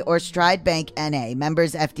N.A. or Stride Bank N.A.,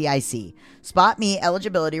 members FDIC. SpotMe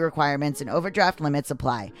eligibility requirements and overdraft limits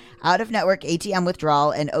apply. Out-of-network ATM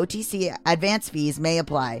withdrawal and OTC advance fees may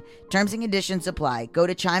apply. Terms and conditions apply. Go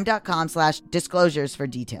to chime.com/disclosures for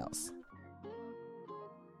details.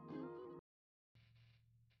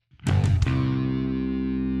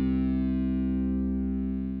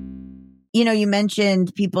 You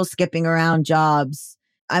mentioned people skipping around jobs.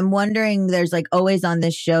 I'm wondering, there's always on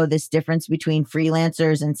this show, this difference between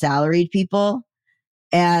freelancers and salaried people.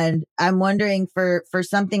 And I'm wondering for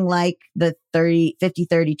something like the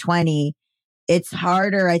 50-30-20, it's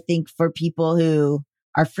harder, I think, for people who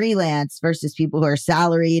are freelance versus people who are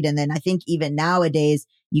salaried. And then I think even nowadays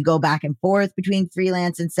you go back and forth between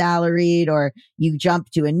freelance and salaried, or you jump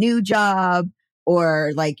to a new job,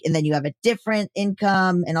 or like, and then you have a different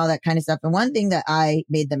income and all that kind of stuff. And one thing that I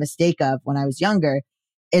made the mistake of when I was younger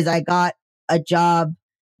is I got a job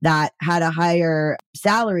that had a higher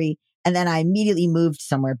salary, and then I immediately moved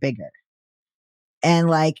somewhere bigger. And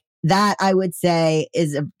like that, I would say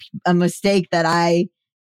is a mistake that I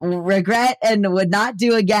regret and would not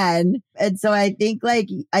do again. And so I think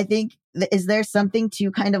is there something to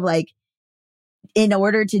kind of like, in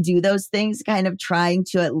order to do those things, kind of trying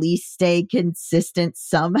to at least stay consistent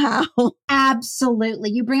somehow? Absolutely.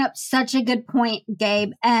 You bring up such a good point,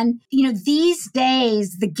 Gabe. And, these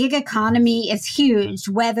days, the gig economy is huge,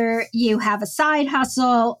 whether you have a side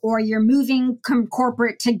hustle or you're moving from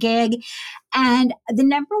corporate to gig. And the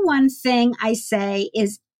number one thing I say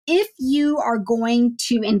is if you are going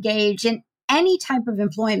to engage in any type of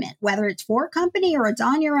employment, whether it's for a company or it's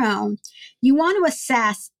on your own, you want to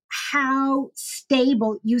assess how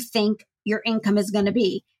stable you think your income is going to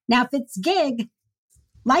be. Now, if it's gig,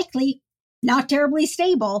 likely not terribly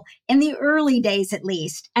stable in the early days, at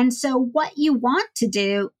least. And so what you want to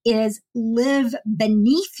do is live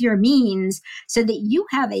beneath your means so that you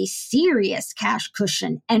have a serious cash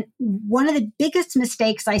cushion. And one of the biggest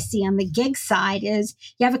mistakes I see on the gig side is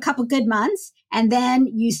you have a couple good months and then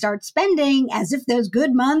you start spending as if those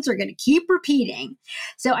good months are going to keep repeating.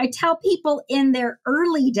 So I tell people in their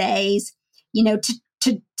early days,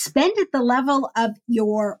 to spend at the level of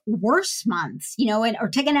your worst months, or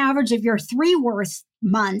take an average of your 3 worst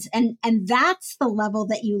months. And that's the level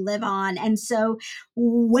that you live on. And so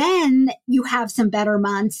when you have some better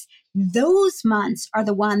months, those months are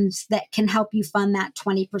the ones that can help you fund that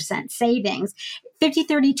 20% savings.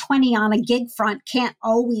 50-30-20 on a gig front can't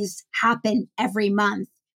always happen every month,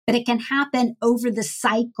 but it can happen over the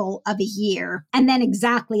cycle of a year. And then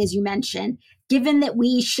exactly as you mentioned, given that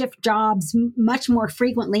we shift jobs much more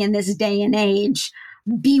frequently in this day and age,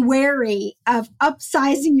 be wary of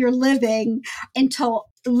upsizing your living until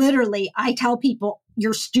literally I tell people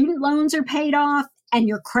your student loans are paid off and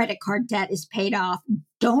your credit card debt is paid off.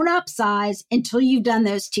 Don't upsize until you've done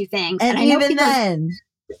those two things. And even then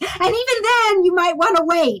you might want to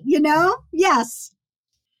wait, Yes.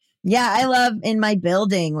 Yeah, I love in my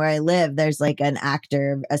building where I live, there's like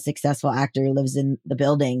a successful actor who lives in the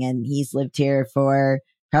building, and he's lived here for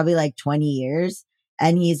probably like 20 years.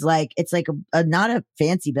 And he's like, it's like not a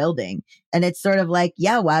fancy building. And it's sort of like,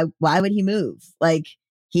 yeah, why would he move? Like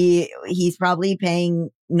he's probably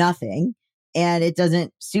paying nothing, and it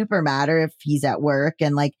doesn't super matter if he's at work.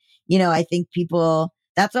 And like, I think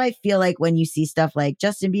that's why I feel like when you see stuff like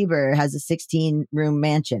Justin Bieber has a 16-room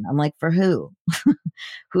mansion, I'm like, for who?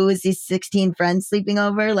 Who is these 16 friends sleeping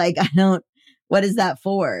over? Like, what is that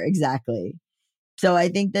for exactly? So I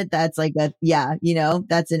think that's like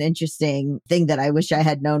that's an interesting thing that I wish I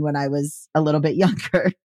had known when I was a little bit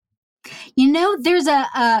younger. There's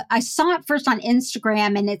I saw it first on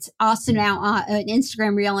Instagram, and it's also now on an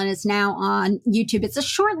Instagram reel, and it's now on YouTube. It's a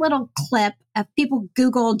short little clip of people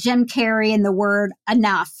Google Jim Carrey and the word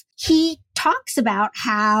enough. He talks about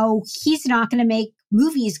how he's not going to make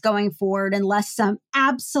movies going forward unless some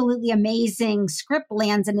absolutely amazing script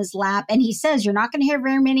lands in his lap. And he says, you're not going to hear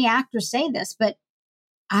very many actors say this, but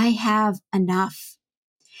I have enough.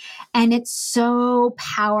 And it's so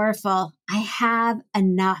powerful. I have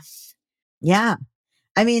enough. Yeah.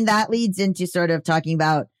 I mean, that leads into sort of talking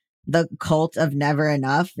about the cult of never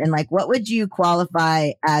enough. And like, what would you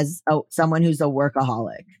qualify as someone who's a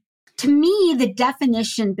workaholic? To me, the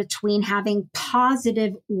definition between having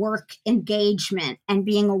positive work engagement and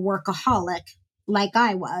being a workaholic, like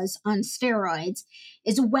I was on steroids,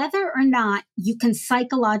 is whether or not you can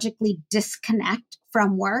psychologically disconnect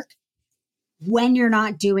from work when you're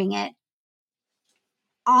not doing it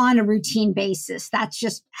on a routine basis. That's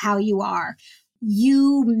just how you are.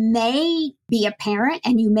 You may be a parent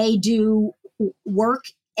and you may do work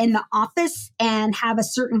in the office and have a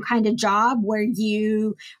certain kind of job where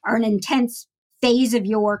you are an intense phase of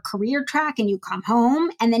your career track and you come home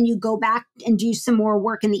and then you go back and do some more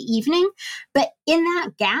work in the evening. But in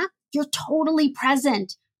that gap, you're totally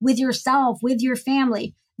present with yourself, with your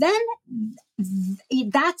family. Then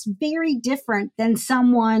that's very different than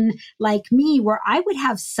someone like me, where I would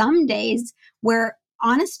have some days where,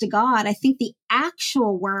 honest to God, I think the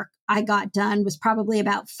actual work I got done was probably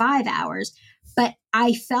about 5 hours. But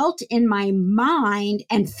I felt in my mind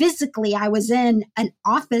and physically, I was in an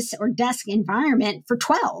office or desk environment for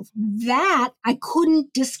 12. That I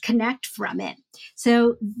couldn't disconnect from it.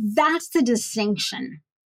 So that's the distinction.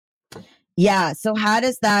 Yeah. So how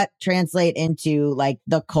does that translate into like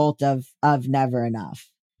the cult of never enough?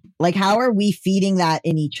 Like, how are we feeding that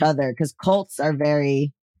in each other? Because cults are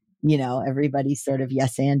very, everybody's sort of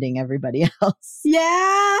yes-anding everybody else.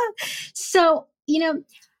 Yeah. So,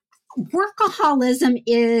 workaholism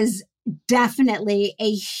is definitely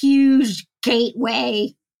a huge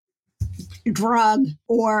gateway drug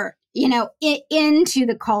or, into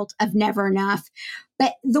the cult of never enough.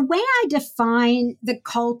 But the way I define the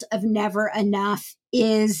cult of never enough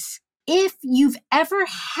is if you've ever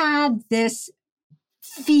had this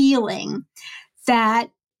feeling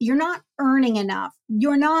that you're not earning enough,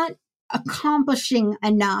 you're not accomplishing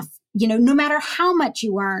enough, no matter how much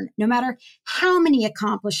you earn, no matter how many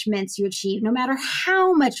accomplishments you achieve, no matter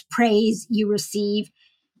how much praise you receive,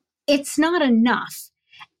 it's not enough.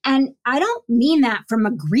 And I don't mean that from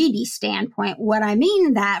a greedy standpoint. What I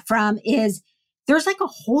mean that from is there's like a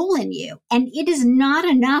hole in you and it is not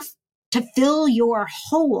enough to fill your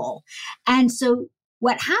hole. And so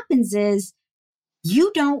what happens is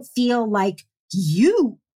you don't feel like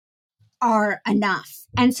you are enough.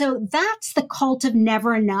 And so that's the cult of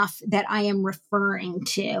never enough that I am referring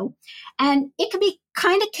to. And it can be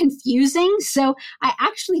kind of confusing. So I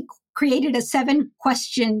actually created a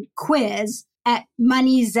 7-question quiz at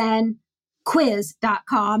moneyzenquiz.com.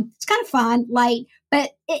 It's kind of fun, light,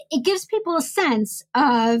 but it gives people a sense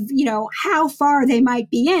of, how far they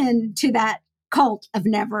might be into that cult of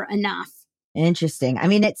never enough. Interesting. I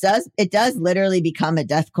mean, it does literally become a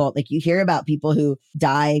death cult. Like you hear about people who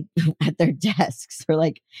die at their desks or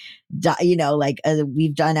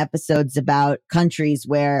we've done episodes about countries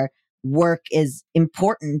where work is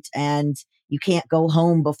important and you can't go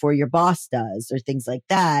home before your boss does or things like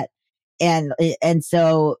that. And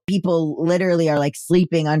so people literally are like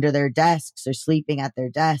sleeping under their desks or sleeping at their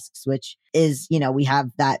desks, which is, we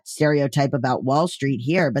have that stereotype about Wall Street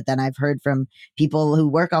here. But then I've heard from people who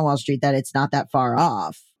work on Wall Street that it's not that far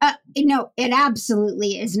off. No, it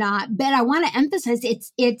absolutely is not. But I want to emphasize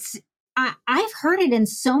I've heard it in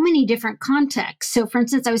so many different contexts. So for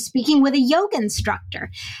instance, I was speaking with a yoga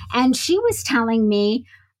instructor and she was telling me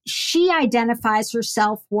she identifies her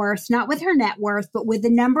self-worth, not with her net worth, but with the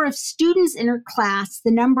number of students in her class, the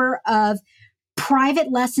number of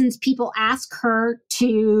private lessons people ask her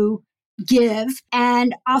to give,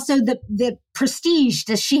 and also the prestige.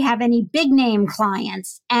 Does she have any big name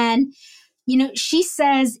clients? And she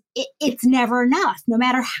says it's never enough, no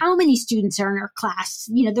matter how many students are in her class.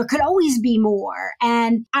 There could always be more.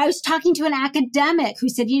 And I was talking to an academic who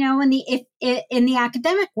said, in the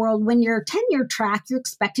academic world, when you're tenure track, you're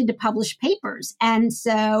expected to publish papers. And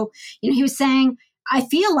so, he was saying, I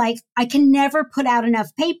feel like I can never put out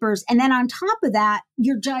enough papers. And then on top of that,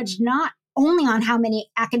 you're judged not only on how many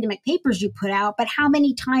academic papers you put out, but how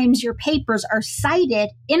many times your papers are cited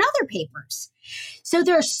in other papers. So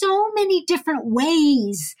there are so many different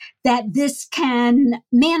ways that this can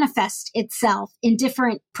manifest itself in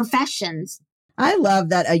different professions. I love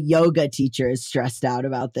that a yoga teacher is stressed out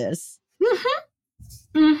about this.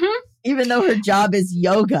 Mm-hmm. Mm-hmm. Even though her job is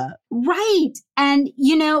yoga. Right. And,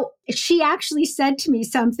 she actually said to me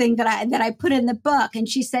something that I put in the book. And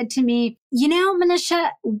she said to me,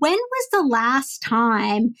 Manisha, when was the last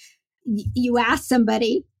time you asked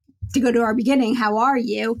somebody, to go to our beginning, how are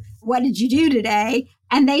you? What did you do today?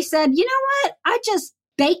 And they said, you know what? I just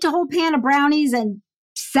baked a whole pan of brownies and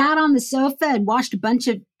sat on the sofa and watched a bunch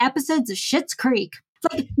of episodes of Schitt's Creek.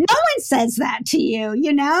 Like, no one says that to you,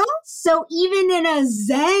 So even in a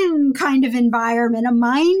Zen kind of environment, a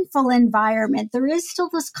mindful environment, there is still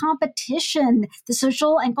this competition, the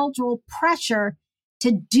social and cultural pressure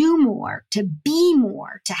to do more, to be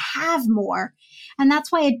more, to have more. And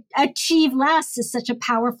that's why achieve less is such a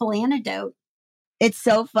powerful antidote. It's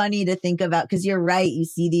so funny to think about because you're right. You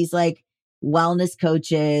see these like wellness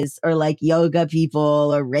coaches or like yoga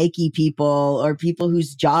people or Reiki people or people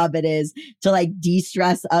whose job it is to like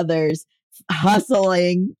de-stress others,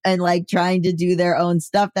 hustling and like trying to do their own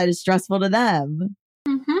stuff that is stressful to them.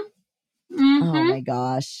 Mm-hmm. Mm-hmm. Oh my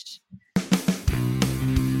gosh.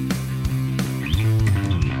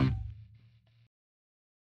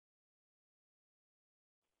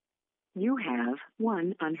 You have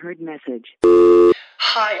one unheard message.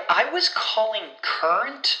 Hi, I was calling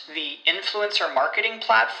Current, the influencer marketing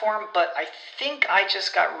platform, but I think I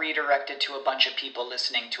just got redirected to a bunch of people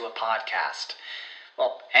listening to a podcast.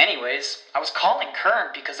 Well, anyways, I was calling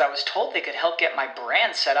Current because I was told they could help get my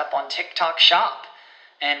brand set up on TikTok Shop.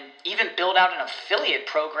 and even build out an affiliate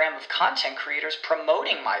program of content creators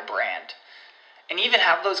promoting my brand. And even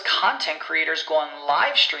have those content creators go on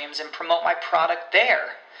live streams and promote my product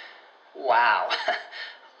there. Wow,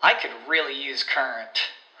 I could really use Current.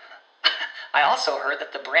 I also heard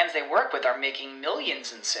that the brands they work with are making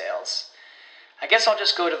millions in sales. I guess I'll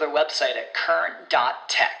just go to their website at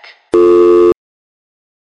current.tech.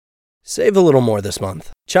 Save a little more this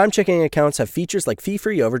month. Chime checking accounts have features like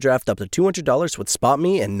fee-free overdraft up to $200 with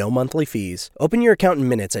SpotMe and no monthly fees. Open your account in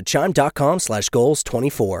minutes at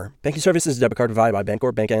chime.com/goals24. Banking services debit card provided by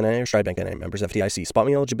Bancorp, Bank NA, or Stride Bank NA. Members FDIC.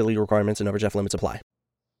 SpotMe eligibility requirements and overdraft limits apply.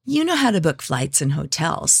 You know how to book flights and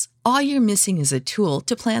hotels. All you're missing is a tool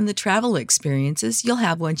to plan the travel experiences you'll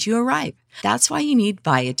have once you arrive. That's why you need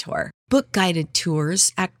Viator. Book guided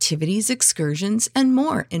tours, activities, excursions, and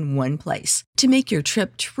more in one place to make your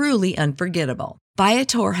trip truly unforgettable.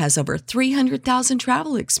 Viator has over 300,000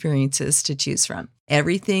 travel experiences to choose from.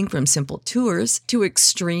 Everything from simple tours to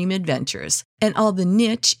extreme adventures and all the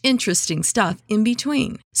niche, interesting stuff in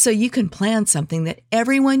between. So you can plan something that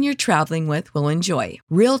everyone you're traveling with will enjoy.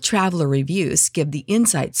 Real traveler reviews give the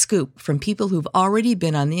inside scoop from people who've already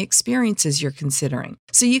been on the experiences you're considering.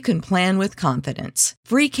 So you can plan with confidence.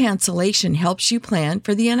 Free cancellation helps you plan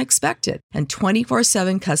for the unexpected. And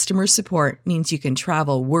 24/7 customer support means you can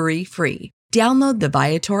travel worry-free. Download the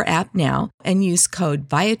Viator app now and use code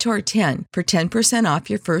Viator10 for 10% off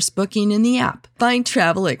your first booking in the app. Find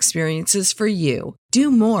travel experiences for you.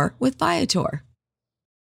 Do more with Viator.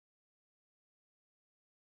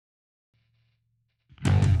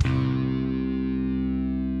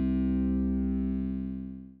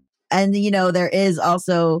 And, there is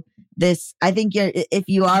also this, I think if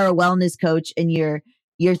you are a wellness coach and your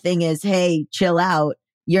thing is, hey, chill out,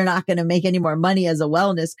 you're not going to make any more money as a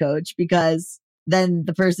wellness coach because then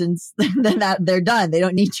the person's, they're done. They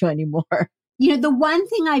don't need you anymore. The one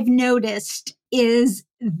thing I've noticed is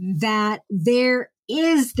that there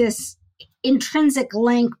is this intrinsic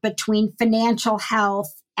link between financial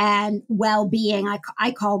health and well-being.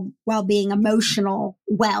 I call well-being emotional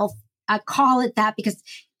wealth. I call it that because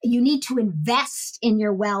you need to invest in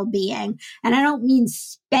your well-being. And I don't mean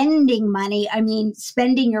spending money. I mean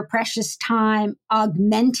spending your precious time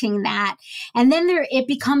augmenting that. And then it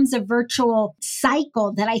becomes a virtual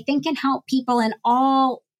cycle that I think can help people in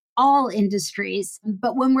all industries.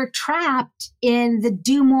 But when we're trapped in the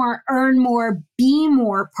do more, earn more, be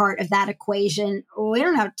more part of that equation, we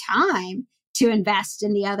don't have time to invest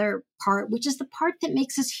in the other part, which is the part that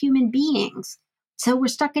makes us human beings. So we're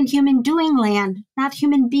stuck in human doing land, not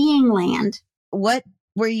human being land. What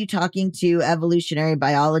were you talking to evolutionary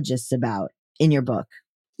biologists about in your book?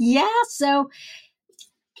 Yeah. So,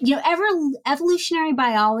 evolutionary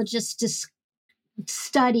biologists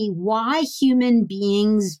study why human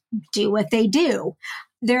beings do what they do.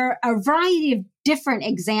 There are a variety of different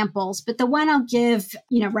examples, but the one I'll give,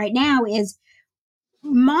 right now is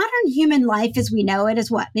modern human life as we know it is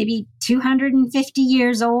what, maybe 250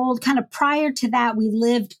 years old. Kind of prior to that, we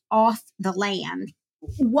lived off the land.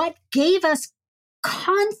 What gave us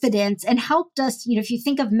confidence and helped us, if you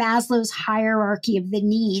think of Maslow's hierarchy of the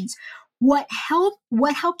needs, what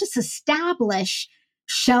helped us establish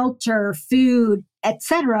shelter, food,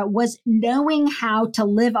 etc., was knowing how to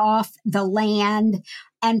live off the land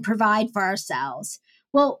and provide for ourselves.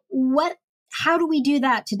 Well, how do we do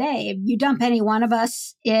that today? If you dump any one of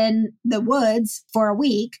us in the woods for a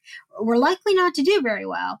week, we're likely not to do very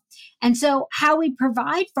well. And so how we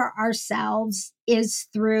provide for ourselves is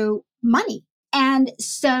through money. And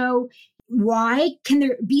so why can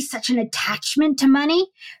there be such an attachment to money?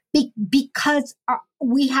 Because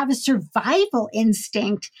we have a survival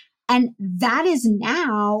instinct, and that is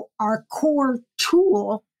now our core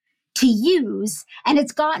tool to use. And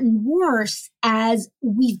it's gotten worse as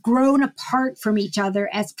we've grown apart from each other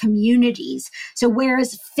as communities. So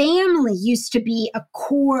whereas family used to be a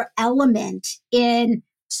core element in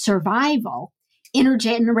survival,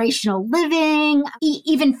 intergenerational living,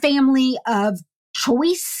 even family of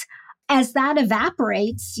choice, as that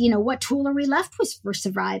evaporates, what tool are we left with for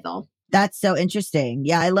survival? That's so interesting.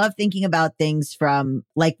 Yeah, I love thinking about things from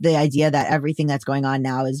like the idea that everything that's going on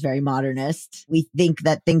now is very modernist. We think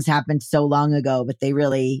that things happened so long ago, but they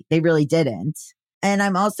really didn't. And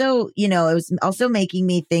I'm also, it was also making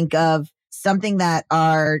me think of something that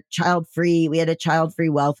we had a child-free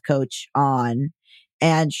wealth coach on,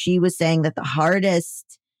 and she was saying that the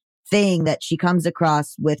hardest thing that she comes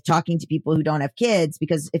across with talking to people who don't have kids,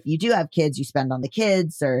 because if you do have kids, you spend on the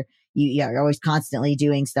kids, or you're always constantly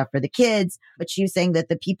doing stuff for the kids. But she was saying that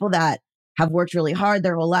the people that have worked really hard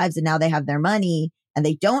their whole lives and now they have their money and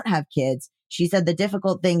they don't have kids, she said the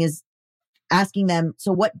difficult thing is asking them,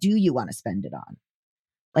 so what do you want to spend it on?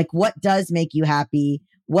 Like, what does make you happy?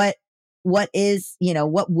 What is,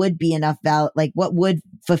 what would be enough like, what would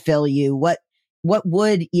fulfill you? What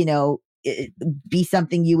would, be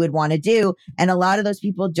something you would want to do? And a lot of those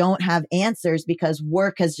people don't have answers because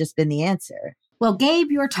work has just been the answer. Well,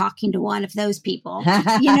 Gabe, you're talking to one of those people.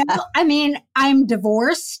 I mean, I'm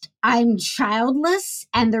divorced, I'm childless,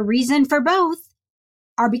 and the reason for both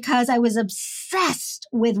are because I was obsessed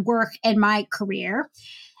with work and my career.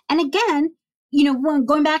 And again, when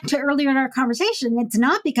going back to earlier in our conversation, it's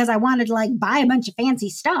not because I wanted to like buy a bunch of fancy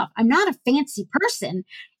stuff. I'm not a fancy person.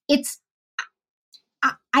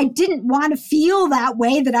 I didn't want to feel that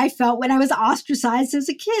way that I felt when I was ostracized as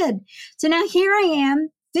a kid. So now here I am,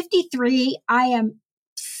 53. I am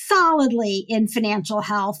solidly in financial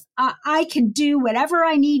health. I can do whatever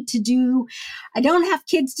I need to do. I don't have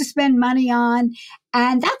kids to spend money on.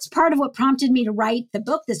 And that's part of what prompted me to write the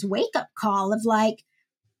book, this wake up call of like,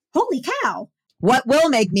 holy cow. What will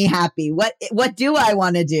make me happy? What do I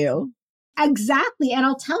want to do? Exactly. And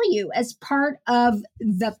I'll tell you, as part of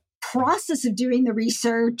the process of doing the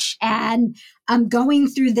research and going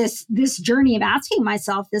through this journey of asking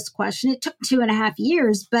myself this question, it took 2.5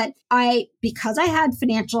 years, but because I had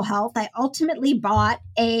financial health, I ultimately bought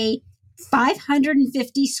a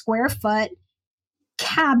 550 square foot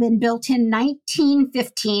cabin built in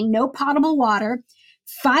 1915, no potable water,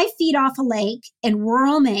 5 feet off a lake in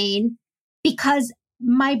rural Maine, because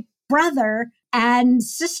my brother and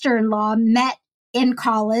sister-in-law met in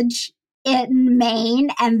college in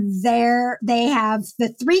Maine, and there they have the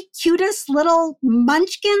 3 cutest little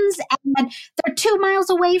munchkins, and they're 2 miles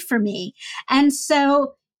away from me. And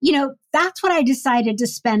so, that's what I decided to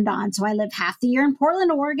spend on. So I live half the year in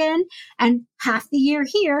Portland, Oregon, and half the year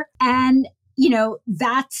here. And,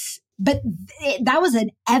 that was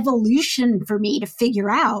an evolution for me to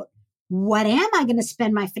figure out, what am I going to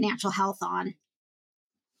spend my financial health on?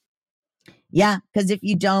 Yeah, because if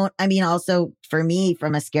you don't, also for me,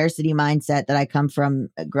 from a scarcity mindset that I come from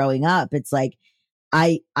growing up, it's like,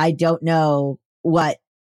 I don't know what,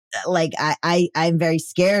 like, I'm very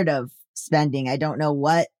scared of spending. I don't know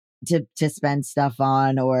what to spend stuff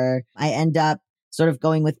on, or I end up sort of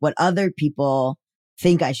going with what other people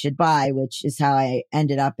think I should buy, which is how I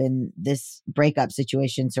ended up in this breakup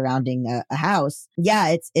situation surrounding a house.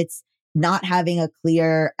 Yeah, it's not having a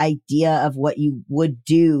clear idea of what you would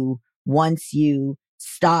do once you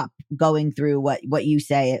stop going through what you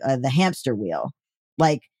say, the hamster wheel.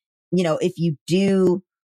 Like, if you do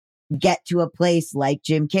get to a place like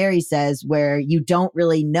Jim Carrey says, where you don't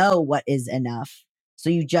really know what is enough, so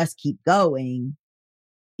you just keep going,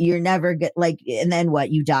 you're never and then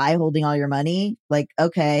what? You die holding all your money? Like,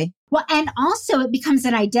 okay. Well, and also it becomes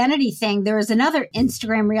an identity thing. There was another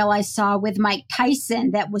Instagram reel I saw with Mike Tyson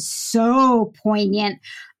that was so poignant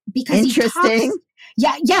because interesting.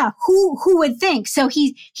 Yeah. Who would think? So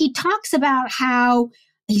he talks about how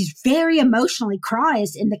he's very emotional. He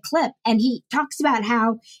cries in the clip, and he talks about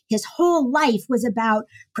how his whole life was about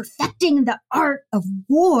perfecting the art of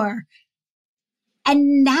war.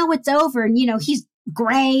 And now it's over, and he's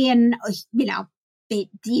gray, and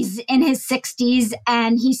he's in his 60s,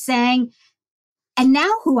 and he's saying, and now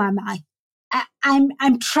who am I?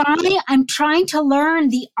 I'm trying to learn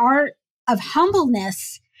the art of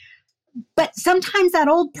humbleness. But sometimes that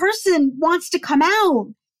old person wants to come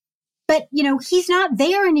out, but he's not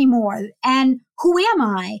there anymore. And who am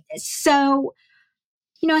I? So,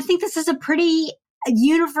 I think this is a pretty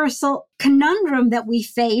universal conundrum that we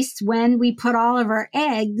face when we put all of our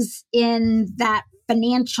eggs in that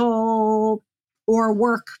financial or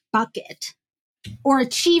work bucket or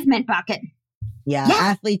achievement bucket. Yeah.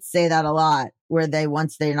 Athletes say that a lot, where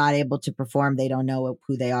once they're not able to perform, they don't know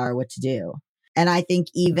who they are, what to do. And I think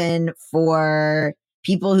even for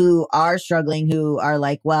people who are struggling, who are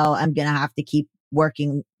like, well, I'm going to have to keep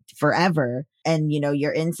working forever. And,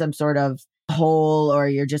 you're in some sort of hole, or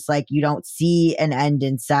you're just like, you don't see an end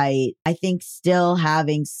in sight. I think still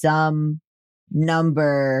having some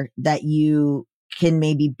number that you can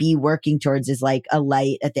maybe be working towards is like a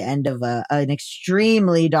light at the end of an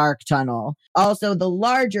extremely dark tunnel. Also, the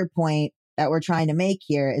larger point that we're trying to make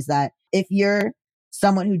here is that if you're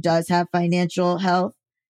someone who does have financial health,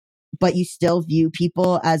 but you still view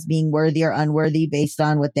people as being worthy or unworthy based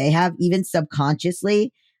on what they have, even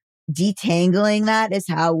subconsciously, detangling that is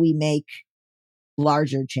how we make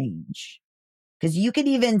larger change. Because you could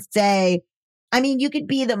even say, you could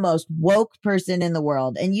be the most woke person in the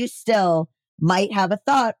world, and you still might have a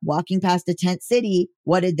thought walking past a tent city,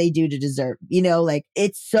 what did they do to deserve?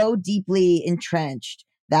 It's so deeply entrenched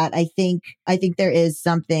that I think there is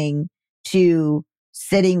something to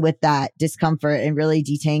sitting with that discomfort and really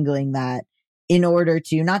detangling that in order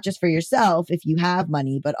to not just for yourself, if you have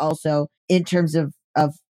money, but also in terms of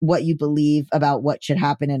what you believe about what should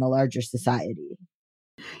happen in a larger society.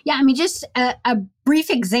 Yeah, I mean, just a brief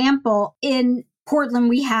example. In Portland,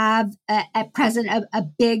 we have at present a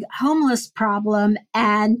big homeless problem,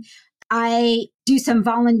 and I do some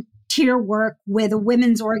volunteer work with a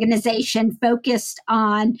women's organization focused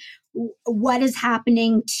on what is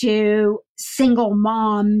happening to single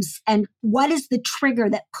moms and what is the trigger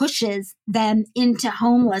that pushes them into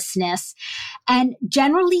homelessness. And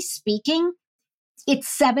generally speaking,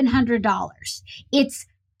 it's $700.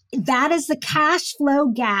 That is the cash flow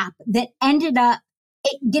gap that ended up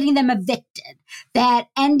getting them evicted, that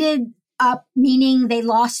ended up meaning they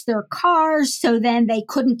lost their cars, so then they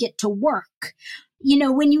couldn't get to work. You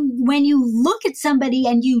know, when you look at somebody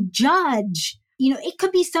and you judge, you know, it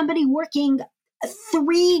could be somebody working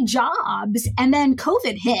 3 jobs and then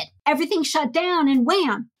COVID hit, everything shut down and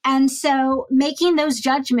wham. And so making those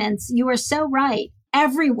judgments, you are so right.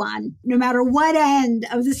 Everyone, no matter what end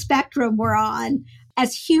of the spectrum we're on,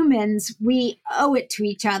 as humans, we owe it to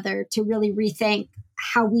each other to really rethink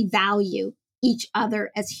how we value each other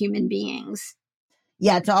as human beings.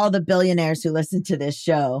 Yeah, to all the billionaires who listen to this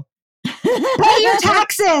show. Pay your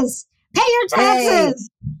taxes! Pay your taxes!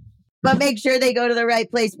 Hey, but make sure they go to the right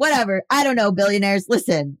place. Whatever. I don't know, billionaires.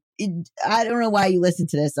 Listen, I don't know why you listen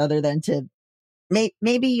to this other than to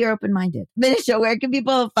maybe you're open-minded. Manisha, where can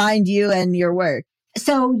people find you and your work?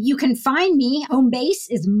 So you can find me. Home base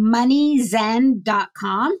is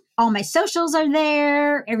moneyzen.com. All my socials are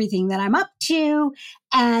there, everything that I'm up to.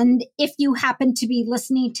 And if you happen to be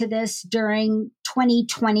listening to this during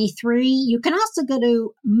 2023, you can also go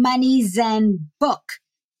to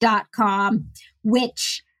moneyzenbook.com,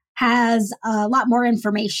 which has a lot more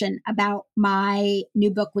information about my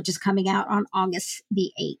new book, which is coming out on August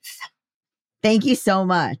the 8th. Thank you so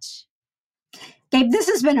much. Gabe, this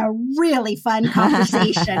has been a really fun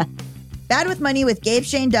conversation. Bad with Money with Gabe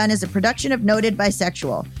Shane Dunn is a production of Noted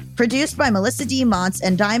Bisexual, produced by Melissa D. Montz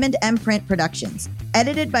and Diamond M Print Productions,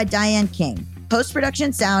 edited by Diane King,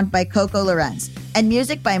 post-production sound by Coco Lorenz, and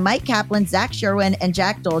music by Mike Kaplan, Zach Sherwin, and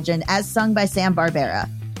Jack Dolgen, as sung by Sam Barbera.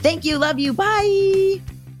 Thank you, love you, bye!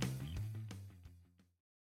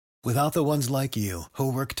 Without the ones like you,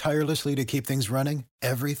 who work tirelessly to keep things running,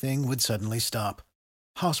 everything would suddenly stop.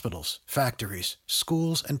 Hospitals, factories,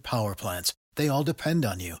 schools, and power plants, they all depend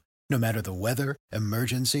on you. No matter the weather,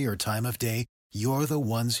 emergency, or time of day, you're the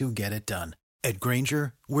ones who get it done. At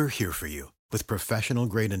Grainger, we're here for you with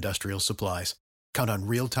professional-grade industrial supplies. Count on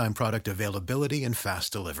real-time product availability and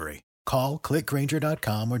fast delivery. Call, click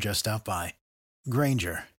Grainger.com, or just stop by.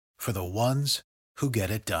 Grainger, for the ones who get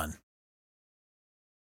it done.